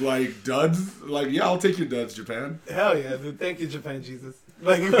duds. Yeah, I'll take your duds, Japan. Hell yeah, dude. Thank you, Japan Jesus.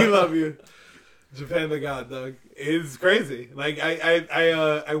 We love you. Japan the God, dog. It's crazy.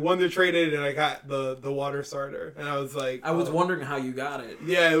 I Wonder Traded and I got the water starter, and I was I was wondering how you got it.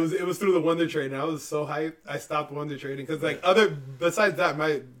 Yeah, it was through the Wonder Trade, and I was so hyped. I stopped Wonder Trading because besides that,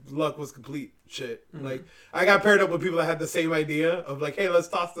 my luck was complete shit. Mm-hmm. I got paired up with people that had the same idea of hey, let's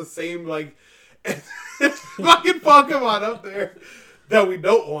toss the same fucking Pokemon up there that we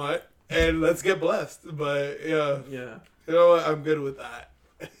don't want, and let's get blessed. But yeah, you know what? I'm good with that.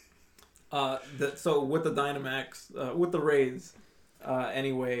 So with the Dynamax, with the raids,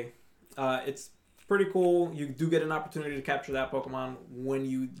 anyway, it's pretty cool. You do get an opportunity to capture that Pokemon when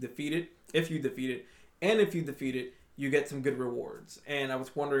you defeat it, if you defeat it, you get some good rewards. And I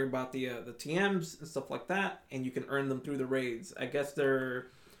was wondering about the TMs and stuff like that, and you can earn them through the raids. I guess they're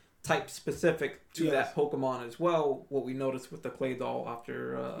type specific to that Pokemon as well. What we noticed with the Clay Doll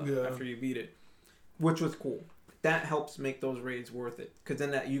after you beat it, which was cool. That helps make those raids worth it, because then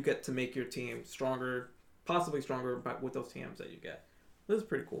that you get to make your team stronger, possibly stronger, with those TMs that you get. This is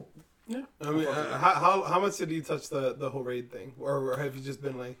pretty cool. Yeah, I mean, how much did you touch the whole raid thing, or have you just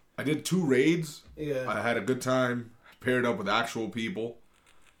been I did 2 raids. Yeah, I had a good time. Paired up with actual people.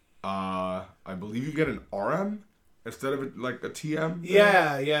 I believe you get an RM instead of a TM.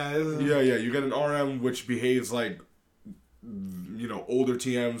 Yeah. You get an RM which behaves like older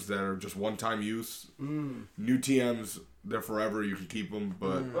TMs that are just one-time use. New TMs They're forever. You can keep them,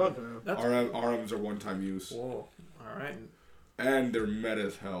 but RMs are one-time use. Whoa! All right. And they're meta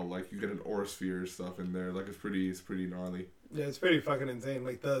as hell. Like you get an aura sphere stuff in there. Like it's pretty gnarly. Yeah, it's pretty fucking insane.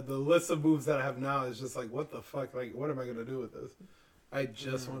 Like the list of moves that I have now is just like, what the fuck? Like, what am I gonna do with this? I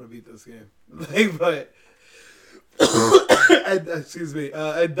just want to beat this game. Like, but excuse me.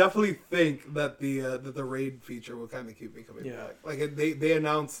 I definitely think that the raid feature will kind of keep me coming back. Like they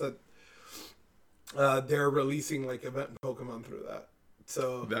announced that they're releasing like event Pokemon through that.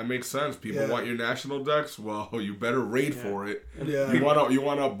 So that makes sense. People want your national dex. Well, you better raid for it. Yeah. You want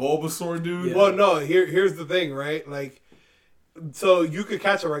a Bulbasaur, dude? Yeah. Well, no. Here's the thing, right? Like, so you could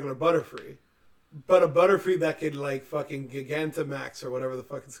catch a regular Butterfree, but a Butterfree that could like fucking Gigantamax or whatever the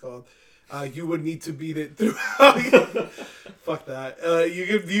fuck it's called, you would need to beat it through. Fuck that.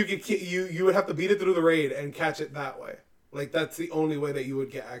 You would have to beat it through the raid and catch it that way. Like that's the only way that you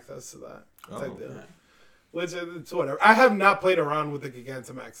would get access to that type deal. Which it's whatever. I have not played around with the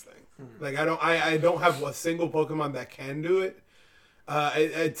Gigantamax thing. Like I don't have a single Pokemon that can do it,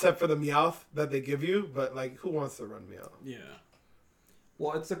 except for the Meowth that they give you. But like, who wants to run Meowth? Yeah.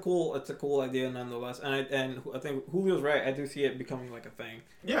 Well, it's a cool idea nonetheless, and I think Julio's right. I do see it becoming like a thing.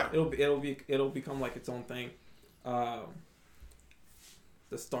 Yeah. It'll become like its own thing. The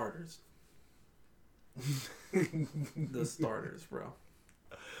starters. The starters, bro.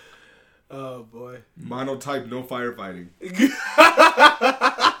 Oh boy. Monotype, no firefighting.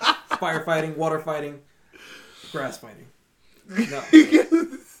 Firefighting, water fighting, grass fighting. No.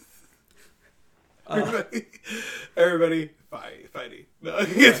 Everybody fighting. No,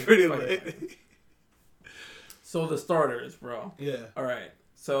 it's pretty late. So the starters, bro. Yeah. All right.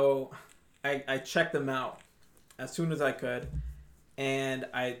 So I checked them out as soon as I could, and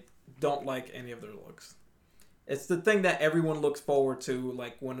I don't like any of their looks. It's the thing that everyone looks forward to.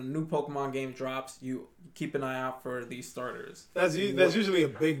 Like when a new Pokemon game drops, you keep an eye out for these starters. That's usually a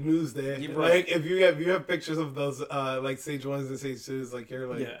big news day. Right. Like if you have pictures of those like Stage 1s and Stage 2s, like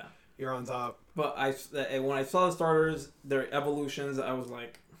you're on top. But when I saw the starters, their evolutions, I was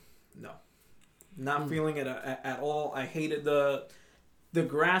like, no, not feeling it at all. I hated the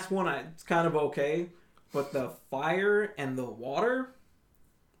grass one. It's kind of okay, but the fire and the water,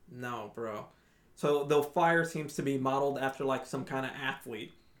 no, bro. So the fire seems to be modeled after like some kind of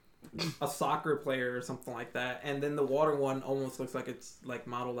athlete, a soccer player or something like that, and then the water one almost looks like it's like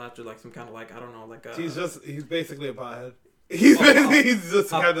modeled after like some kind of like I don't know like a. He's basically a pothead. He's just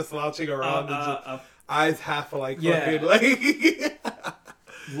kind of slouching around and just eyes half like fucking like.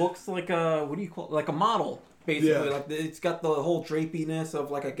 Looks like a what do you call it? Like a model basically. Like it's got the whole drapiness of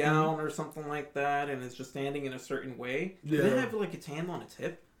like a gown or something like that, and it's just standing in a certain way. Yeah. Did it have like its hand on its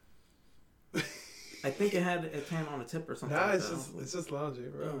hip? I think it had its hand on its hip or something. Nah, it's just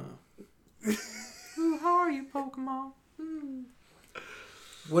lounging, bro. How are you, Pokemon?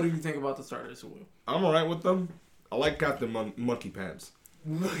 What do you think about the starters, Will? I'm alright with them. I like Captain Monkey Pants.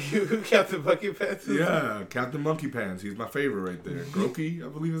 Captain Monkey Pants? Yeah, Captain Monkey Pants. He's my favorite right there. Groki, I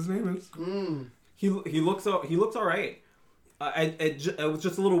believe his name is. He looks alright. I was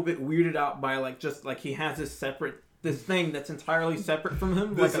just a little bit weirded out by like just like he has this thing that's entirely separate from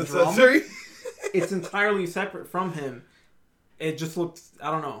him, like a drum. It's entirely separate from him. It just looks, I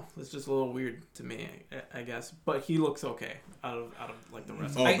don't know. It's just a little weird to me, I guess. But he looks okay out of like the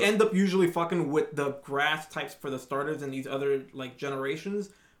rest. I end up usually fucking with the grass types for the starters and these other like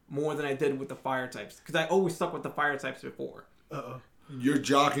generations more than I did with the fire types because I always stuck with the fire types before. You're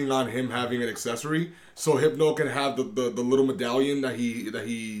jockeying on him having an accessory, so Hypno can have the little medallion that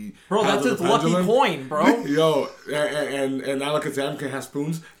he. Bro, that's his lucky coin, bro. Yo, and Alakazam can have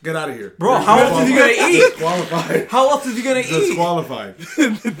spoons. Get out of here, bro. How else is he gonna eat? Disqualified. How else is he gonna eat? Disqualified.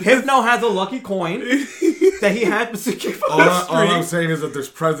 Hypno has a lucky coin that he had to keep all I'm saying is that there's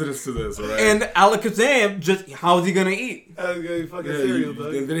precedence to this, right? And Alakazam, just how's he gonna eat? Fucking cereal,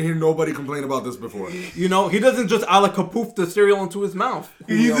 dog. Didn't hear nobody complain about this before. You know, he doesn't just Alakapoof the cereal into his mouth.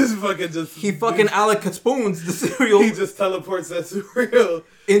 He fucking Alakaspoons the cereal. He just teleports that cereal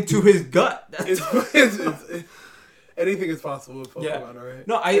into his gut. Anything is possible with Pokemon, alright?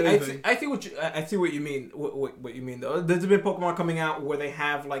 No, I see what you mean. What you mean though? There's been Pokemon coming out where they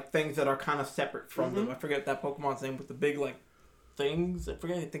have like things that are kind of separate from them. I forget that Pokemon's name with the big like things. I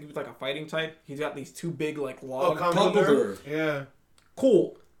forget. I think he was like a fighting type. He's got these two big like logs. Conkeldurr. Yeah.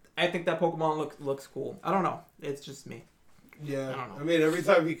 Cool. I think that Pokemon looks cool. I don't know. It's just me. Yeah. I mean, every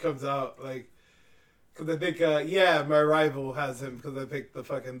time he comes out, like, because I think, my rival has him because I picked the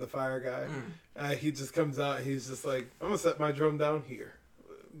fire guy. He just comes out. He's just like, I'm gonna set my drum down here.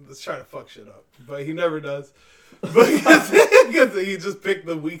 Let's try to fuck shit up, but he never does. But Because he just picked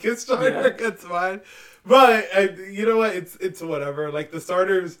the weakest starter. Yeah. It's fine. But you know what? It's whatever. Like the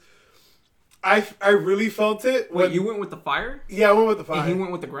starters, I really felt it. Wait, you went with the fire? Yeah, I went with the fire. And he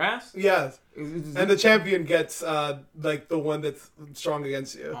went with the grass? Yes. And the champion gets like the one that's strong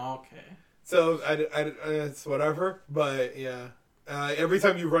against you. Okay. So it's whatever. But yeah, every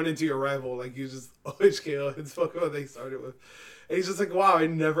time you run into your rival, like you just always kill. It's fucking what they started with. And he's just like, wow, I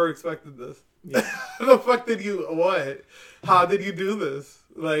never expected this. Yeah. The fuck did you what? How did you do this?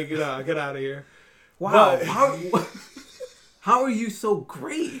 Like, get out of here. Wow. But, how are you so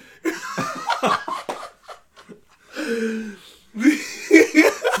great? Like,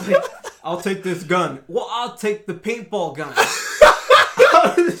 I'll take this gun. Well, I'll take the paintball gun.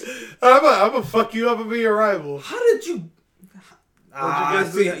 I'm gonna fuck you up and be your rival. How did you?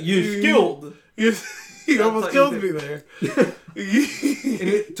 You're skilled. You almost killed me there. And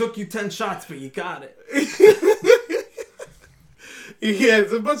it took you 10 shots, but you got it. Yeah,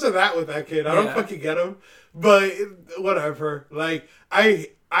 it's a bunch of that with that kid. I don't fucking get him. But whatever. Like,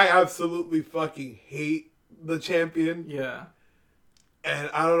 I absolutely fucking hate the champion. Yeah. And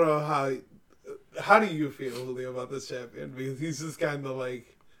I don't know how do you feel, Julio, about this champion? Because he's just kind of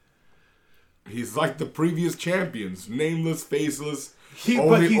like... He's like the previous champions. Nameless, faceless,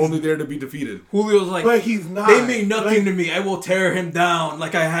 only there to be defeated. Julio's like... But he's not. They mean nothing to me. I will tear him down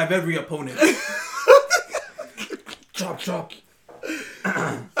like I have every opponent. Chop.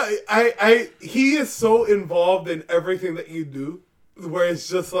 He is so involved in everything that you do, where it's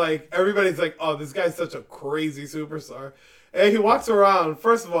just like everybody's like, "Oh, this guy's such a crazy superstar," and he walks around.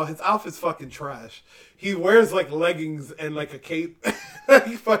 First of all, his outfit's fucking trash. He wears like leggings and like a cape,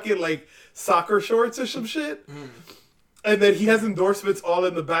 he fucking like soccer shorts or some shit. And then he has endorsements all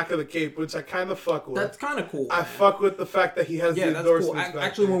in the back of the cape, which I kind of fuck with. That's kind of cool. I fuck with the fact that he has the endorsements. Cool.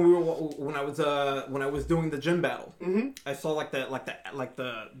 Actually, when I was doing the gym battle, I saw like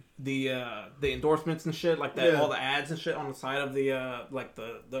the endorsements and shit, like that all the ads and shit on the side of the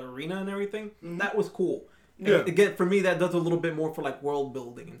the arena and everything. That was cool. Yeah. And again, for me, that does a little bit more for like world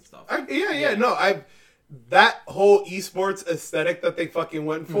building and stuff. That whole esports aesthetic that they fucking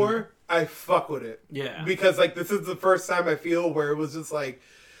went for. I fuck with it. Yeah. Because, like, this is the first time I feel where it was just like,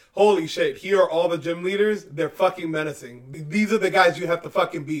 holy shit, here are all the gym leaders. They're fucking menacing. These are the guys you have to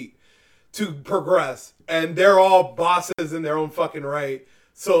fucking beat to progress. And they're all bosses in their own fucking right.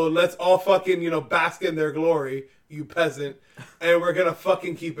 So let's all fucking, bask in their glory, you peasant. And we're going to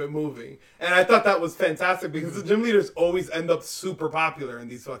fucking keep it moving. And I thought that was fantastic because the gym leaders always end up super popular in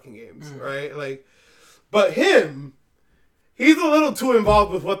these fucking games, right? Like, but him... He's a little too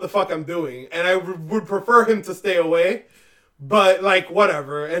involved with what the fuck I'm doing, and I would prefer him to stay away, but, like,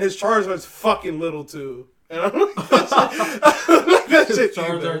 whatever. And his Charizard's fucking little, too. And I don't like that shit. I don't like that shit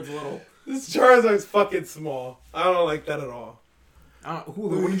Charizard's little. This Charizard's fucking small. I don't like that at all.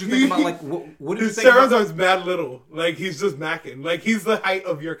 What did you think about, like, what did you think Charizard's mad little. Like, he's just macking. Like, he's the height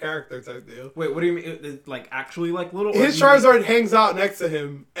of your character type deal. Wait, what do you mean? Like, actually, like, little? His Charizard hangs out next to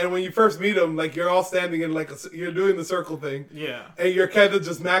him, and when you first meet him, like, you're all standing in, like, you're doing the circle thing. Yeah. And you're kind of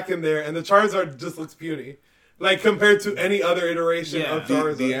just macking there, and the Charizard just looks puny. Like, compared to any other iteration of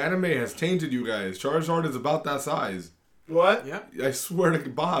Charizard. The anime has tainted you guys. Charizard is about that size. What? Yeah. I swear to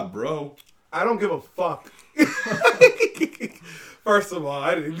God, bro. I don't give a fuck. First of all,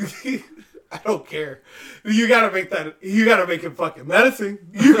 I don't care. You gotta make him fucking menacing.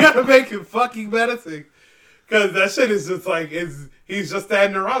 You gotta make him fucking menacing. Cause that shit is just like, he's just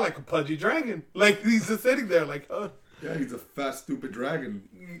standing around like a pudgy dragon. Like, he's just sitting there like, Yeah, he's a fat, stupid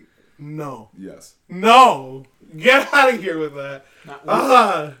dragon. No. Yes. No. Get out of here with that.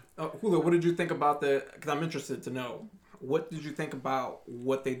 Julio, what did you think about because I'm interested to know. What did you think about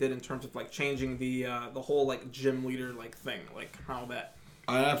what they did in terms of like changing the whole like gym leader like thing, like how that?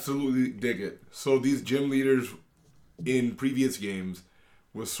 I absolutely dig it. So these gym leaders in previous games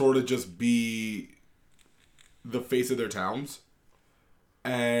would sort of just be the face of their towns,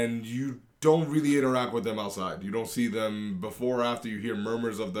 and you don't really interact with them outside. You don't see them before or after. You hear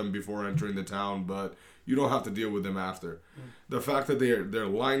murmurs of them before entering the town, but you don't have to deal with them after. The fact that they're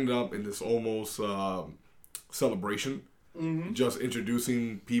lined up in this almost celebration. Just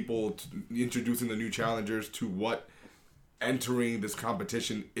introducing people, introducing the new challengers to what entering this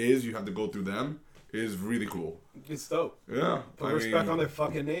competition is. You have to go through them. Is really cool. It's dope. Yeah, put respect on their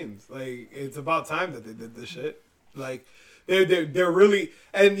fucking names. Like, it's about time that they did this shit. Like, they're really,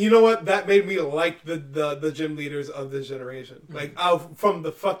 and you know what? That made me like the gym leaders of this generation. Like, out from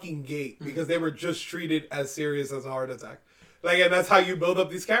the fucking gate, because they were just treated as serious as a heart attack. Like, and that's how you build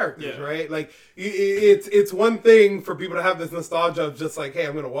up these characters, right? Like, it's one thing for people to have this nostalgia of just like, hey,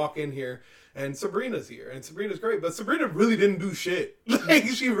 I'm going to walk in here And Sabrina's here, and Sabrina's great, but Sabrina really didn't do shit. Like,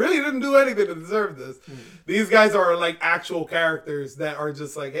 she really didn't do anything to deserve this. These guys are like actual characters that are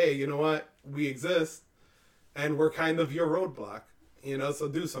just like, hey, you know what? We exist, and we're kind of your roadblock, you know, so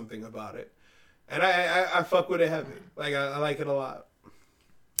do something about it. And I fuck with it heavy. Like, I like it a lot.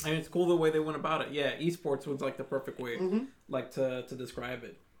 And it's cool the way they went about it. Yeah, esports was like the perfect way, like to describe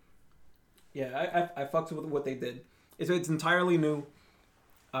it. Yeah, I fucked with what they did. It's entirely new.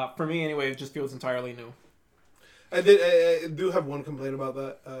 For me, anyway, it just feels entirely new. I do have one complaint about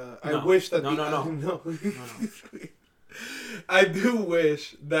that. I wish that no. I do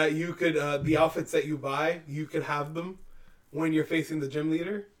wish that you could the outfits that you buy, you could have them when you're facing the gym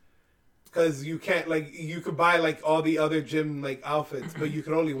leader. Because you can't, like, you could buy, like, all the other gym, like, outfits, but you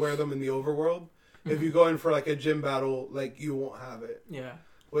can only wear them in the overworld. If you go in for, like, a gym battle, like, you won't have it. Yeah.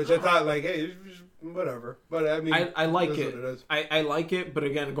 Which I thought, like, hey, whatever. But, I mean, I like it. I like it, but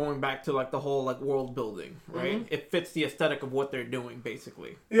again, going back to, like, the whole, like, world building, right? It fits the aesthetic of what they're doing,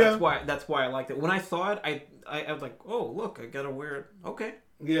 basically. Yeah. That's why I liked it. When I saw it, I was like, oh, look, I gotta wear it. Okay.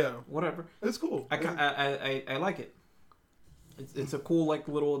 Yeah. Whatever. It's cool. I like it. It's a cool, like,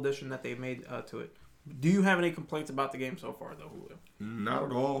 little addition that they made to it. Do you have any complaints about the game so far, though, Julio? Not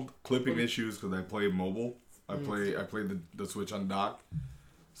at all. Clipping issues because I play mobile. I play the Switch on dock.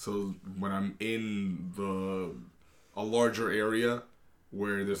 So when I'm in a larger area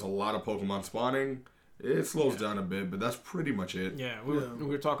where there's a lot of Pokemon spawning, it slows down a bit, but that's pretty much it. Yeah, we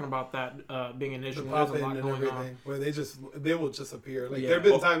were talking about that being an issue. There's a lot going on. Where they will just appear. Like, there have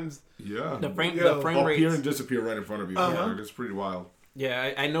been times. Yeah. The frame rate appear and disappear right in front of you. Yeah, it's pretty wild.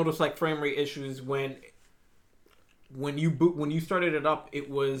 Yeah, I noticed like frame rate issues when you started it up. It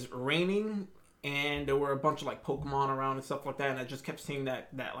was raining and there were a bunch of like Pokemon around and stuff like that, and I just kept seeing that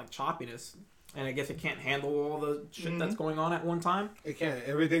like choppiness. And I guess it can't handle all the shit that's going on at one time. It can't.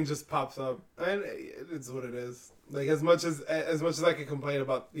 Everything just pops up, and it's what it is. Like, as much as I can complain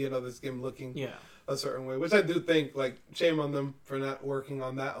about, you know, this game looking a certain way, which I do think, like, shame on them for not working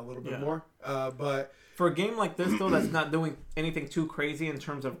on that a little bit more. But for a game like this, though, that's not doing anything too crazy in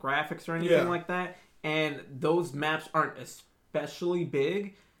terms of graphics or anything like that, and those maps aren't especially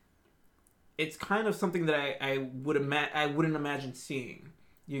big, it's kind of something that I wouldn't imagine seeing.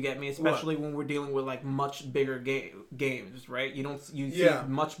 You get me? Especially when we're dealing with like much bigger games, right? You see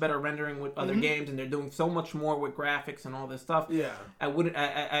much better rendering with other games, and they're doing so much more with graphics and all this stuff. Yeah,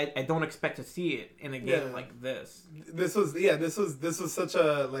 I don't expect to see it in a game like this. This was such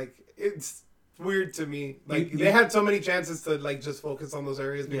a, like, it's weird to me. Like, they had so many chances to, like, just focus on those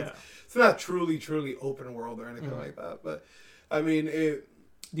areas. It's not truly open world or anything like that. But I mean,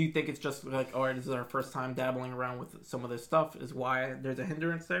 do you think it's just like, all right, this is our first time dabbling around with some of this stuff, is why there's a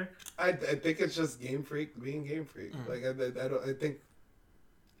hindrance there? I think it's just Game Freak being Game Freak. Like, I think,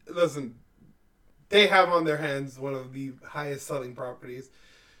 listen, they have on their hands one of the highest selling properties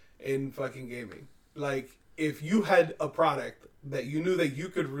in fucking gaming. Like, if you had a product that you knew that you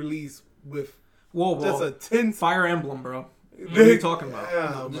could release with just a tin... Fire Emblem, bro. What are you talking about?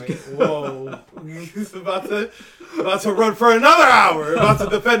 Whoa. He's about to run for another hour. About to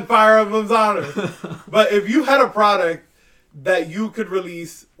defend Fire Emblem's honor. But if you had a product that you could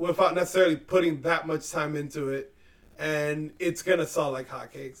release without necessarily putting that much time into it, and it's going to sell like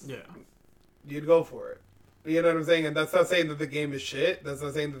hotcakes, you'd go for it. You know what I'm saying? And that's not saying that the game is shit. That's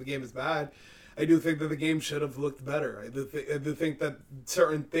not saying that the game is bad. I do think that the game should have looked better. I do think that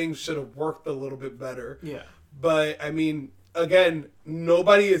certain things should have worked a little bit better. Yeah. But, I mean... Again,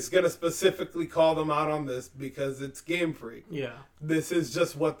 nobody is going to specifically call them out on this because it's Game Freak. Yeah. This is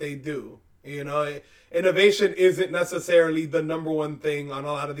just what they do. You know, innovation isn't necessarily the number one thing on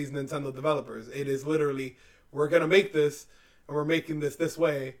a lot of these Nintendo developers. It is literally, we're going to make this, and we're making this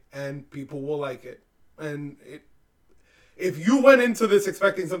way, and people will like it. And if you went into this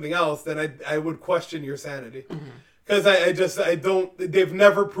expecting something else, then I would question your sanity. Because they've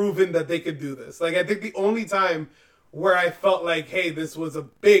never proven that they could do this. Like, I think the only time where I felt like, hey, this was a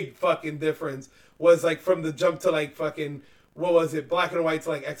big fucking difference was like from the jump to like fucking, what was it, Black and White to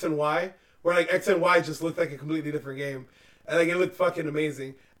like X and Y, where like X and Y just looked like a completely different game. And like it looked fucking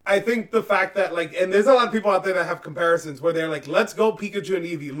amazing. I think the fact that like, and there's a lot of people out there that have comparisons where they're like, Let's Go Pikachu and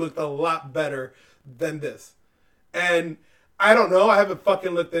Eevee looked a lot better than this. And I don't know, I haven't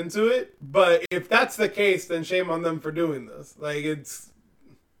fucking looked into it, but if that's the case, then shame on them for doing this. Like, it's...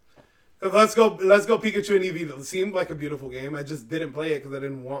 Let's go Pikachu and Eevee. It seemed like a beautiful game. I just didn't play it because I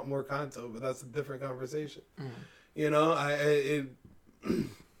didn't want more content, but that's a different conversation. You know, I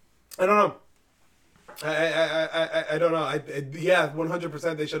don't know. I don't know.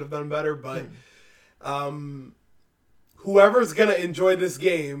 100% they should have done better, but whoever's going to enjoy this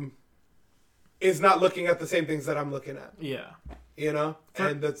game is not looking at the same things that I'm looking at. Yeah. You know?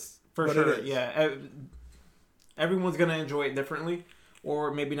 And that's for what sure. it is. Yeah. Everyone's going to enjoy it differently,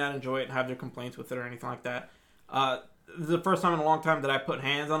 or maybe not enjoy it and have their complaints with it or anything like that. This is the first time in a long time that I put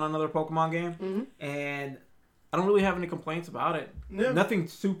hands on another Pokemon game, and I don't really have any complaints about it. Yeah. Nothing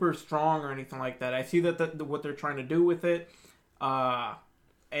super strong or anything like that. I see that what they're trying to do with it. And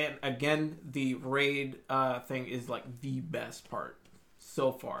again, the raid thing is like the best part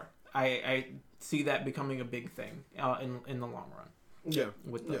so far. I see that becoming a big thing in the long run. Yeah.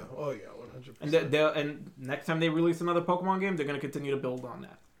 With them. Yeah. Oh yeah, 100%. And next time they release another Pokemon game, they're gonna continue to build on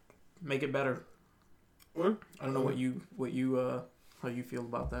that, make it better. What? I don't know how you feel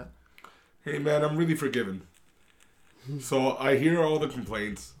about that. Hey man, I'm really forgiven. So I hear all the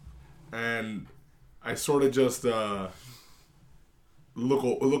complaints, and I sort of just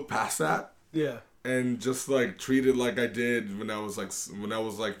look past that. Yeah. And just like treat it like I did when I was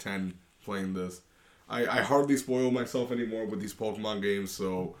like 10 playing this. I hardly spoil myself anymore with these Pokemon games,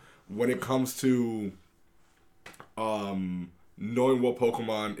 so when it comes to knowing what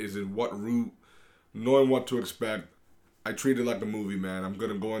Pokemon is in what route, knowing what to expect, I treat it like a movie, man. I'm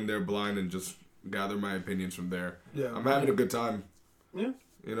gonna go in there blind and just gather my opinions from there. Yeah. I'm having a good time. Yeah.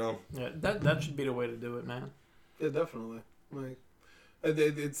 You know? Yeah, that should be the way to do it, man. Yeah, definitely. Like,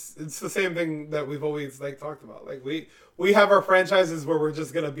 it's the same thing that we've always like talked about. Like we have our franchises where we're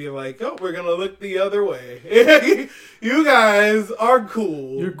just gonna be like, oh, we're gonna look the other way. You guys are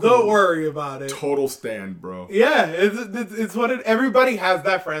cool. You're cool. Don't worry about it. Total stand, bro. Yeah, it's what everybody has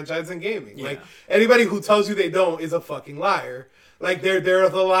that franchise in gaming. Yeah. Like anybody who tells you they don't is a fucking liar. Like there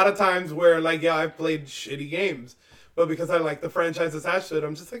are a lot of times where like, yeah, I've played shitty games, but because I like the franchise attached to it,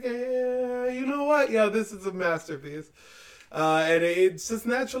 I'm just like, yeah, you know what? Yeah, this is a masterpiece. And it just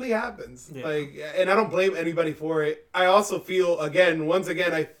naturally happens. Yeah. Like, and I don't blame anybody for it. I also feel, once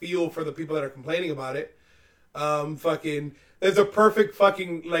again, I feel for the people that are complaining about it. There's a perfect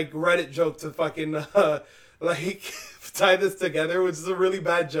fucking, like, Reddit joke to fucking, like, tie this together, which is a really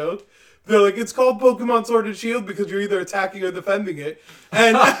bad joke. They're like, it's called Pokemon Sword and Shield because you're either attacking or defending it.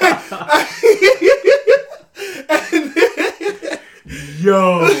 And,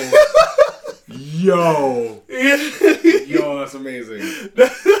 Yo, that's amazing.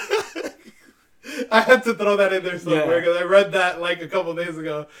 I had to throw that in there somewhere because I read that like a couple days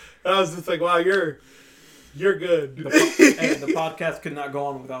ago, and I was just like, "Wow, you're good." The podcast could not go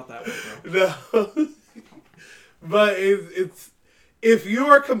on without that one, bro. No, but it's if you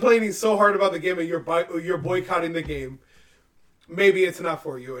are complaining so hard about the game and you're boycotting the game, maybe it's not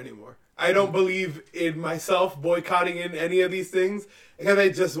for you anymore. I don't believe in myself boycotting in any of these things because I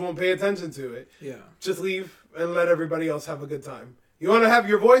just won't pay attention to it. Yeah. Just leave and let everybody else have a good time. You want to have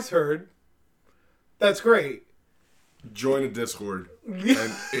your voice heard? That's great. Join a Discord.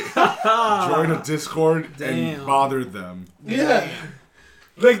 Join a Discord and bother them. Yeah.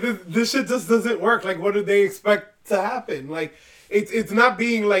 Like, this shit just doesn't work. Like, what do they expect to happen? Like, it's not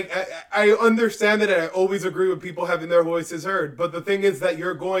being like, I understand that, and I always agree with people having their voices heard, but the thing is that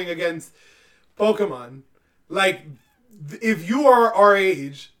you're going against Pokemon. Like, if you are our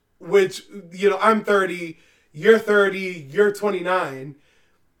age, which, you know, I'm 30, you're 30, you're 29,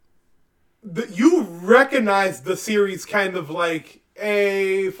 you recognize the series kind of like,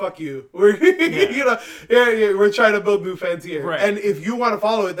 hey, fuck you. We're we're trying to build new fans here. Right. And if you want to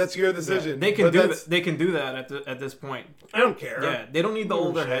follow it, that's your decision. Yeah. They can do that at this point. I don't care. Yeah, they don't need the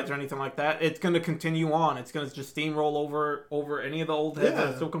older heads or anything like that. It's going to continue on. It's going to just steamroll over any of the old heads that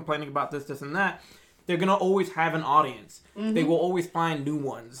are still complaining about this, and that. They're going to always have an audience. Mm-hmm. They will always find new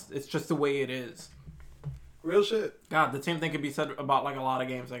ones. It's just the way it is. Real shit. God, the same thing could be said about like a lot of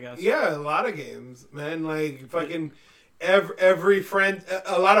games, I guess. Yeah, a lot of games, man. Like fucking every friend,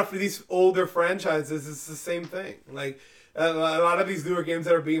 a lot of these older franchises, it's the same thing. Like a lot of these newer games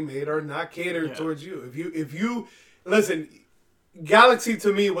that are being made are not catered towards you. If you listen, Galaxy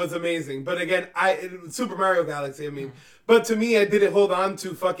to me was amazing, but again, Super Mario Galaxy, I mean, but to me, I didn't hold on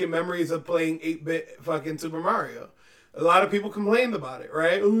to fucking memories of playing 8-bit fucking Super Mario. A lot of people complained about it,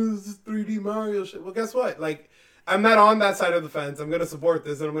 right? Oh, this is 3D Mario shit. Well, guess what? Like, I'm not on that side of the fence. I'm going to support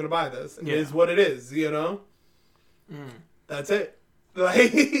this and I'm going to buy this. It is what it is, you know? That's it.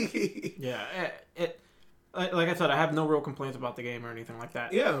 Like, yeah. Like I said, I have no real complaints about the game or anything like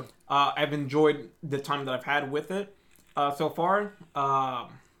that. Yeah. I've enjoyed the time that I've had with it so far.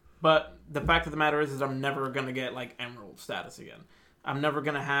 But the fact of the matter is I'm never going to get, like, Emerald status again. I'm never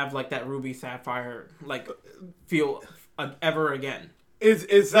going to have, like, that Ruby Sapphire, like, feel ever again.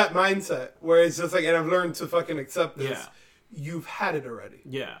 It's that mindset where it's just like, and I've learned to fucking accept this. Yeah. You've had it already.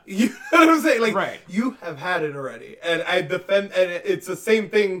 Yeah. You know what I'm saying? Like, right. You have had it already. And I defend, and it's the same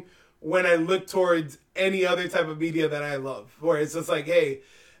thing when I look towards any other type of media that I love. Where it's just like, hey,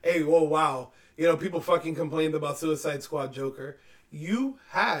 whoa, wow. You know, people fucking complained about Suicide Squad Joker. You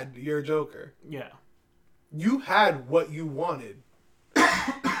had your Joker. Yeah. You had what you wanted.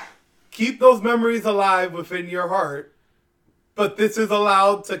 Keep those memories alive within your heart. But this is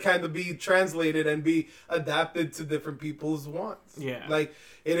allowed to kind of be translated and be adapted to different people's wants. Yeah. Like,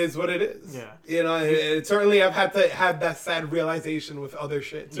 it is what it is. Yeah. You know, and certainly I've had to have that sad realization with other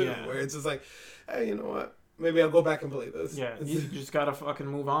shit, too. Yeah. Where it's just like, hey, you know what? Maybe I'll go back and play this. Yeah. You just gotta fucking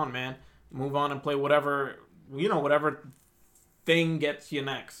move on, man. Move on and play whatever, whatever thing gets you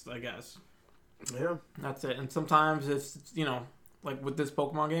next, I guess. Yeah. That's it. And sometimes it's, like with this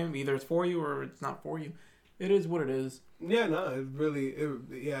Pokemon game, either it's for you or it's not for you. It is what it is. Yeah, no,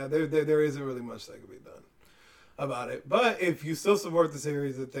 there isn't really much that can be done about it. But if you still support the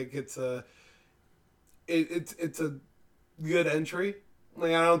series, I think it's a good entry.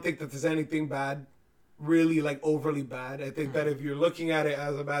 Like, I don't think that there's anything bad, really, like, overly bad. I think that if you're looking at it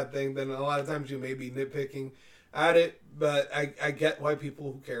as a bad thing, then a lot of times you may be nitpicking at it. But I get why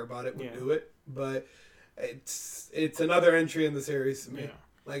people who care about it would do it. But it's another entry in the series to me. Yeah.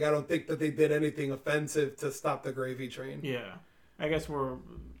 Like, I don't think that they did anything offensive to stop the gravy train. Yeah. I guess we're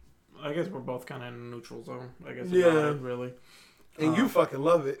both kind of in a neutral zone. I guess about it, really. And you fucking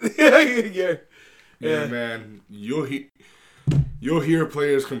love it. Yeah, man. You'll hear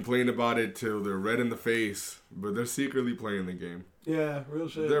players complain about it till they're red in the face, but they're secretly playing the game. Yeah, real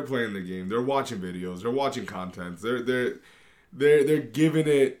shit. They're playing the game. They're watching videos. They're watching content. They're giving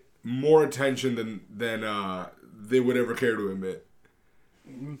it more attention than they would ever care to admit.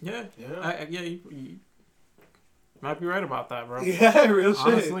 Yeah. You might be right about that, bro. Yeah, real shit.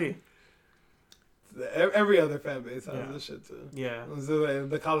 Honestly. Every other fan base has this shit too. Yeah.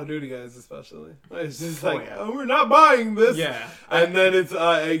 The Call of Duty guys especially. It's just like, we're not buying this. Yeah. And then it's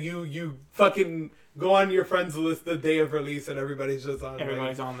you fucking go on your friends list the day of release and everybody's just on.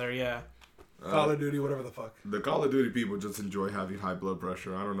 Everybody's on there, yeah. Call of Duty, whatever the fuck. The Call of Duty people just enjoy having high blood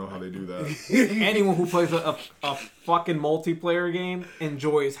pressure. I don't know how they do that. Anyone who plays a fucking multiplayer game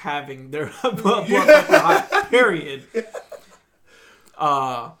enjoys having their blood pressure high. Period.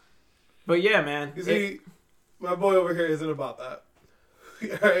 But yeah, man. You see, my boy over here isn't about that.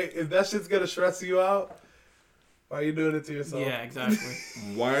 Alright, if that shit's gonna stress you out, why are you doing it to yourself? Yeah, exactly.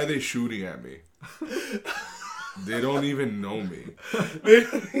 Why are they shooting at me? They don't even know me.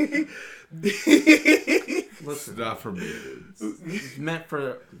 Listen, not for me. It's meant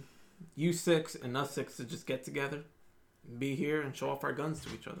for you six and us six to just get together, be here, and show off our guns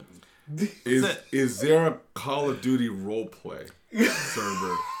to each other. Is there a Call of Duty roleplay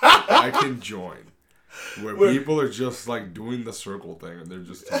server I can join where people are just like doing the circle thing and they're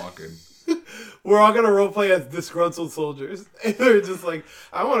just talking? We're all gonna roleplay as disgruntled soldiers, and they're just like,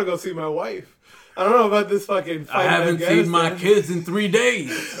 I want to go see my wife. I don't know about this fucking fight. I haven't seen my kids in 3 days.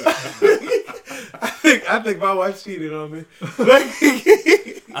 I think my wife's cheating on me.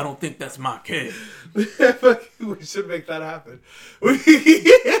 I don't think that's my kid. We should make that happen.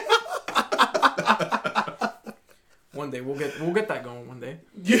 One day we'll get that going. One day.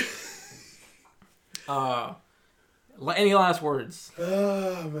 Yeah. Any last words?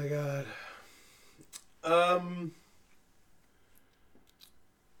 Oh my god.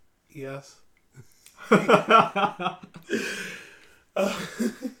 Yes.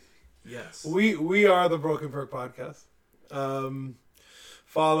 Yes. We are the Broken Perk Podcast.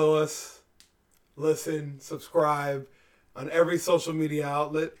 Follow us, listen, subscribe on every social media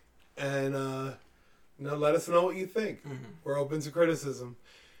outlet, and let us know what you think. Mm-hmm. We're open to criticism.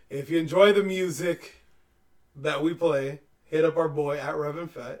 If you enjoy the music that we play, hit up our boy at Rev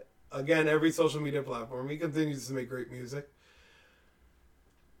Fett. Again, every social media platform. He continues to make great music.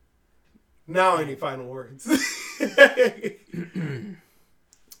 Now, any final words?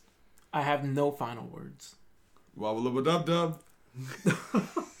 I have no final words. Wobble-a-dub-dub.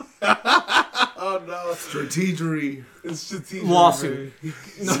 Oh no. Strategery. It's strategery. Lawsuit.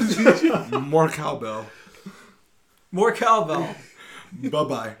 More cowbell. More cowbell.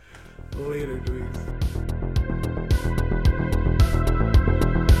 Bye-bye. Later, dweebs.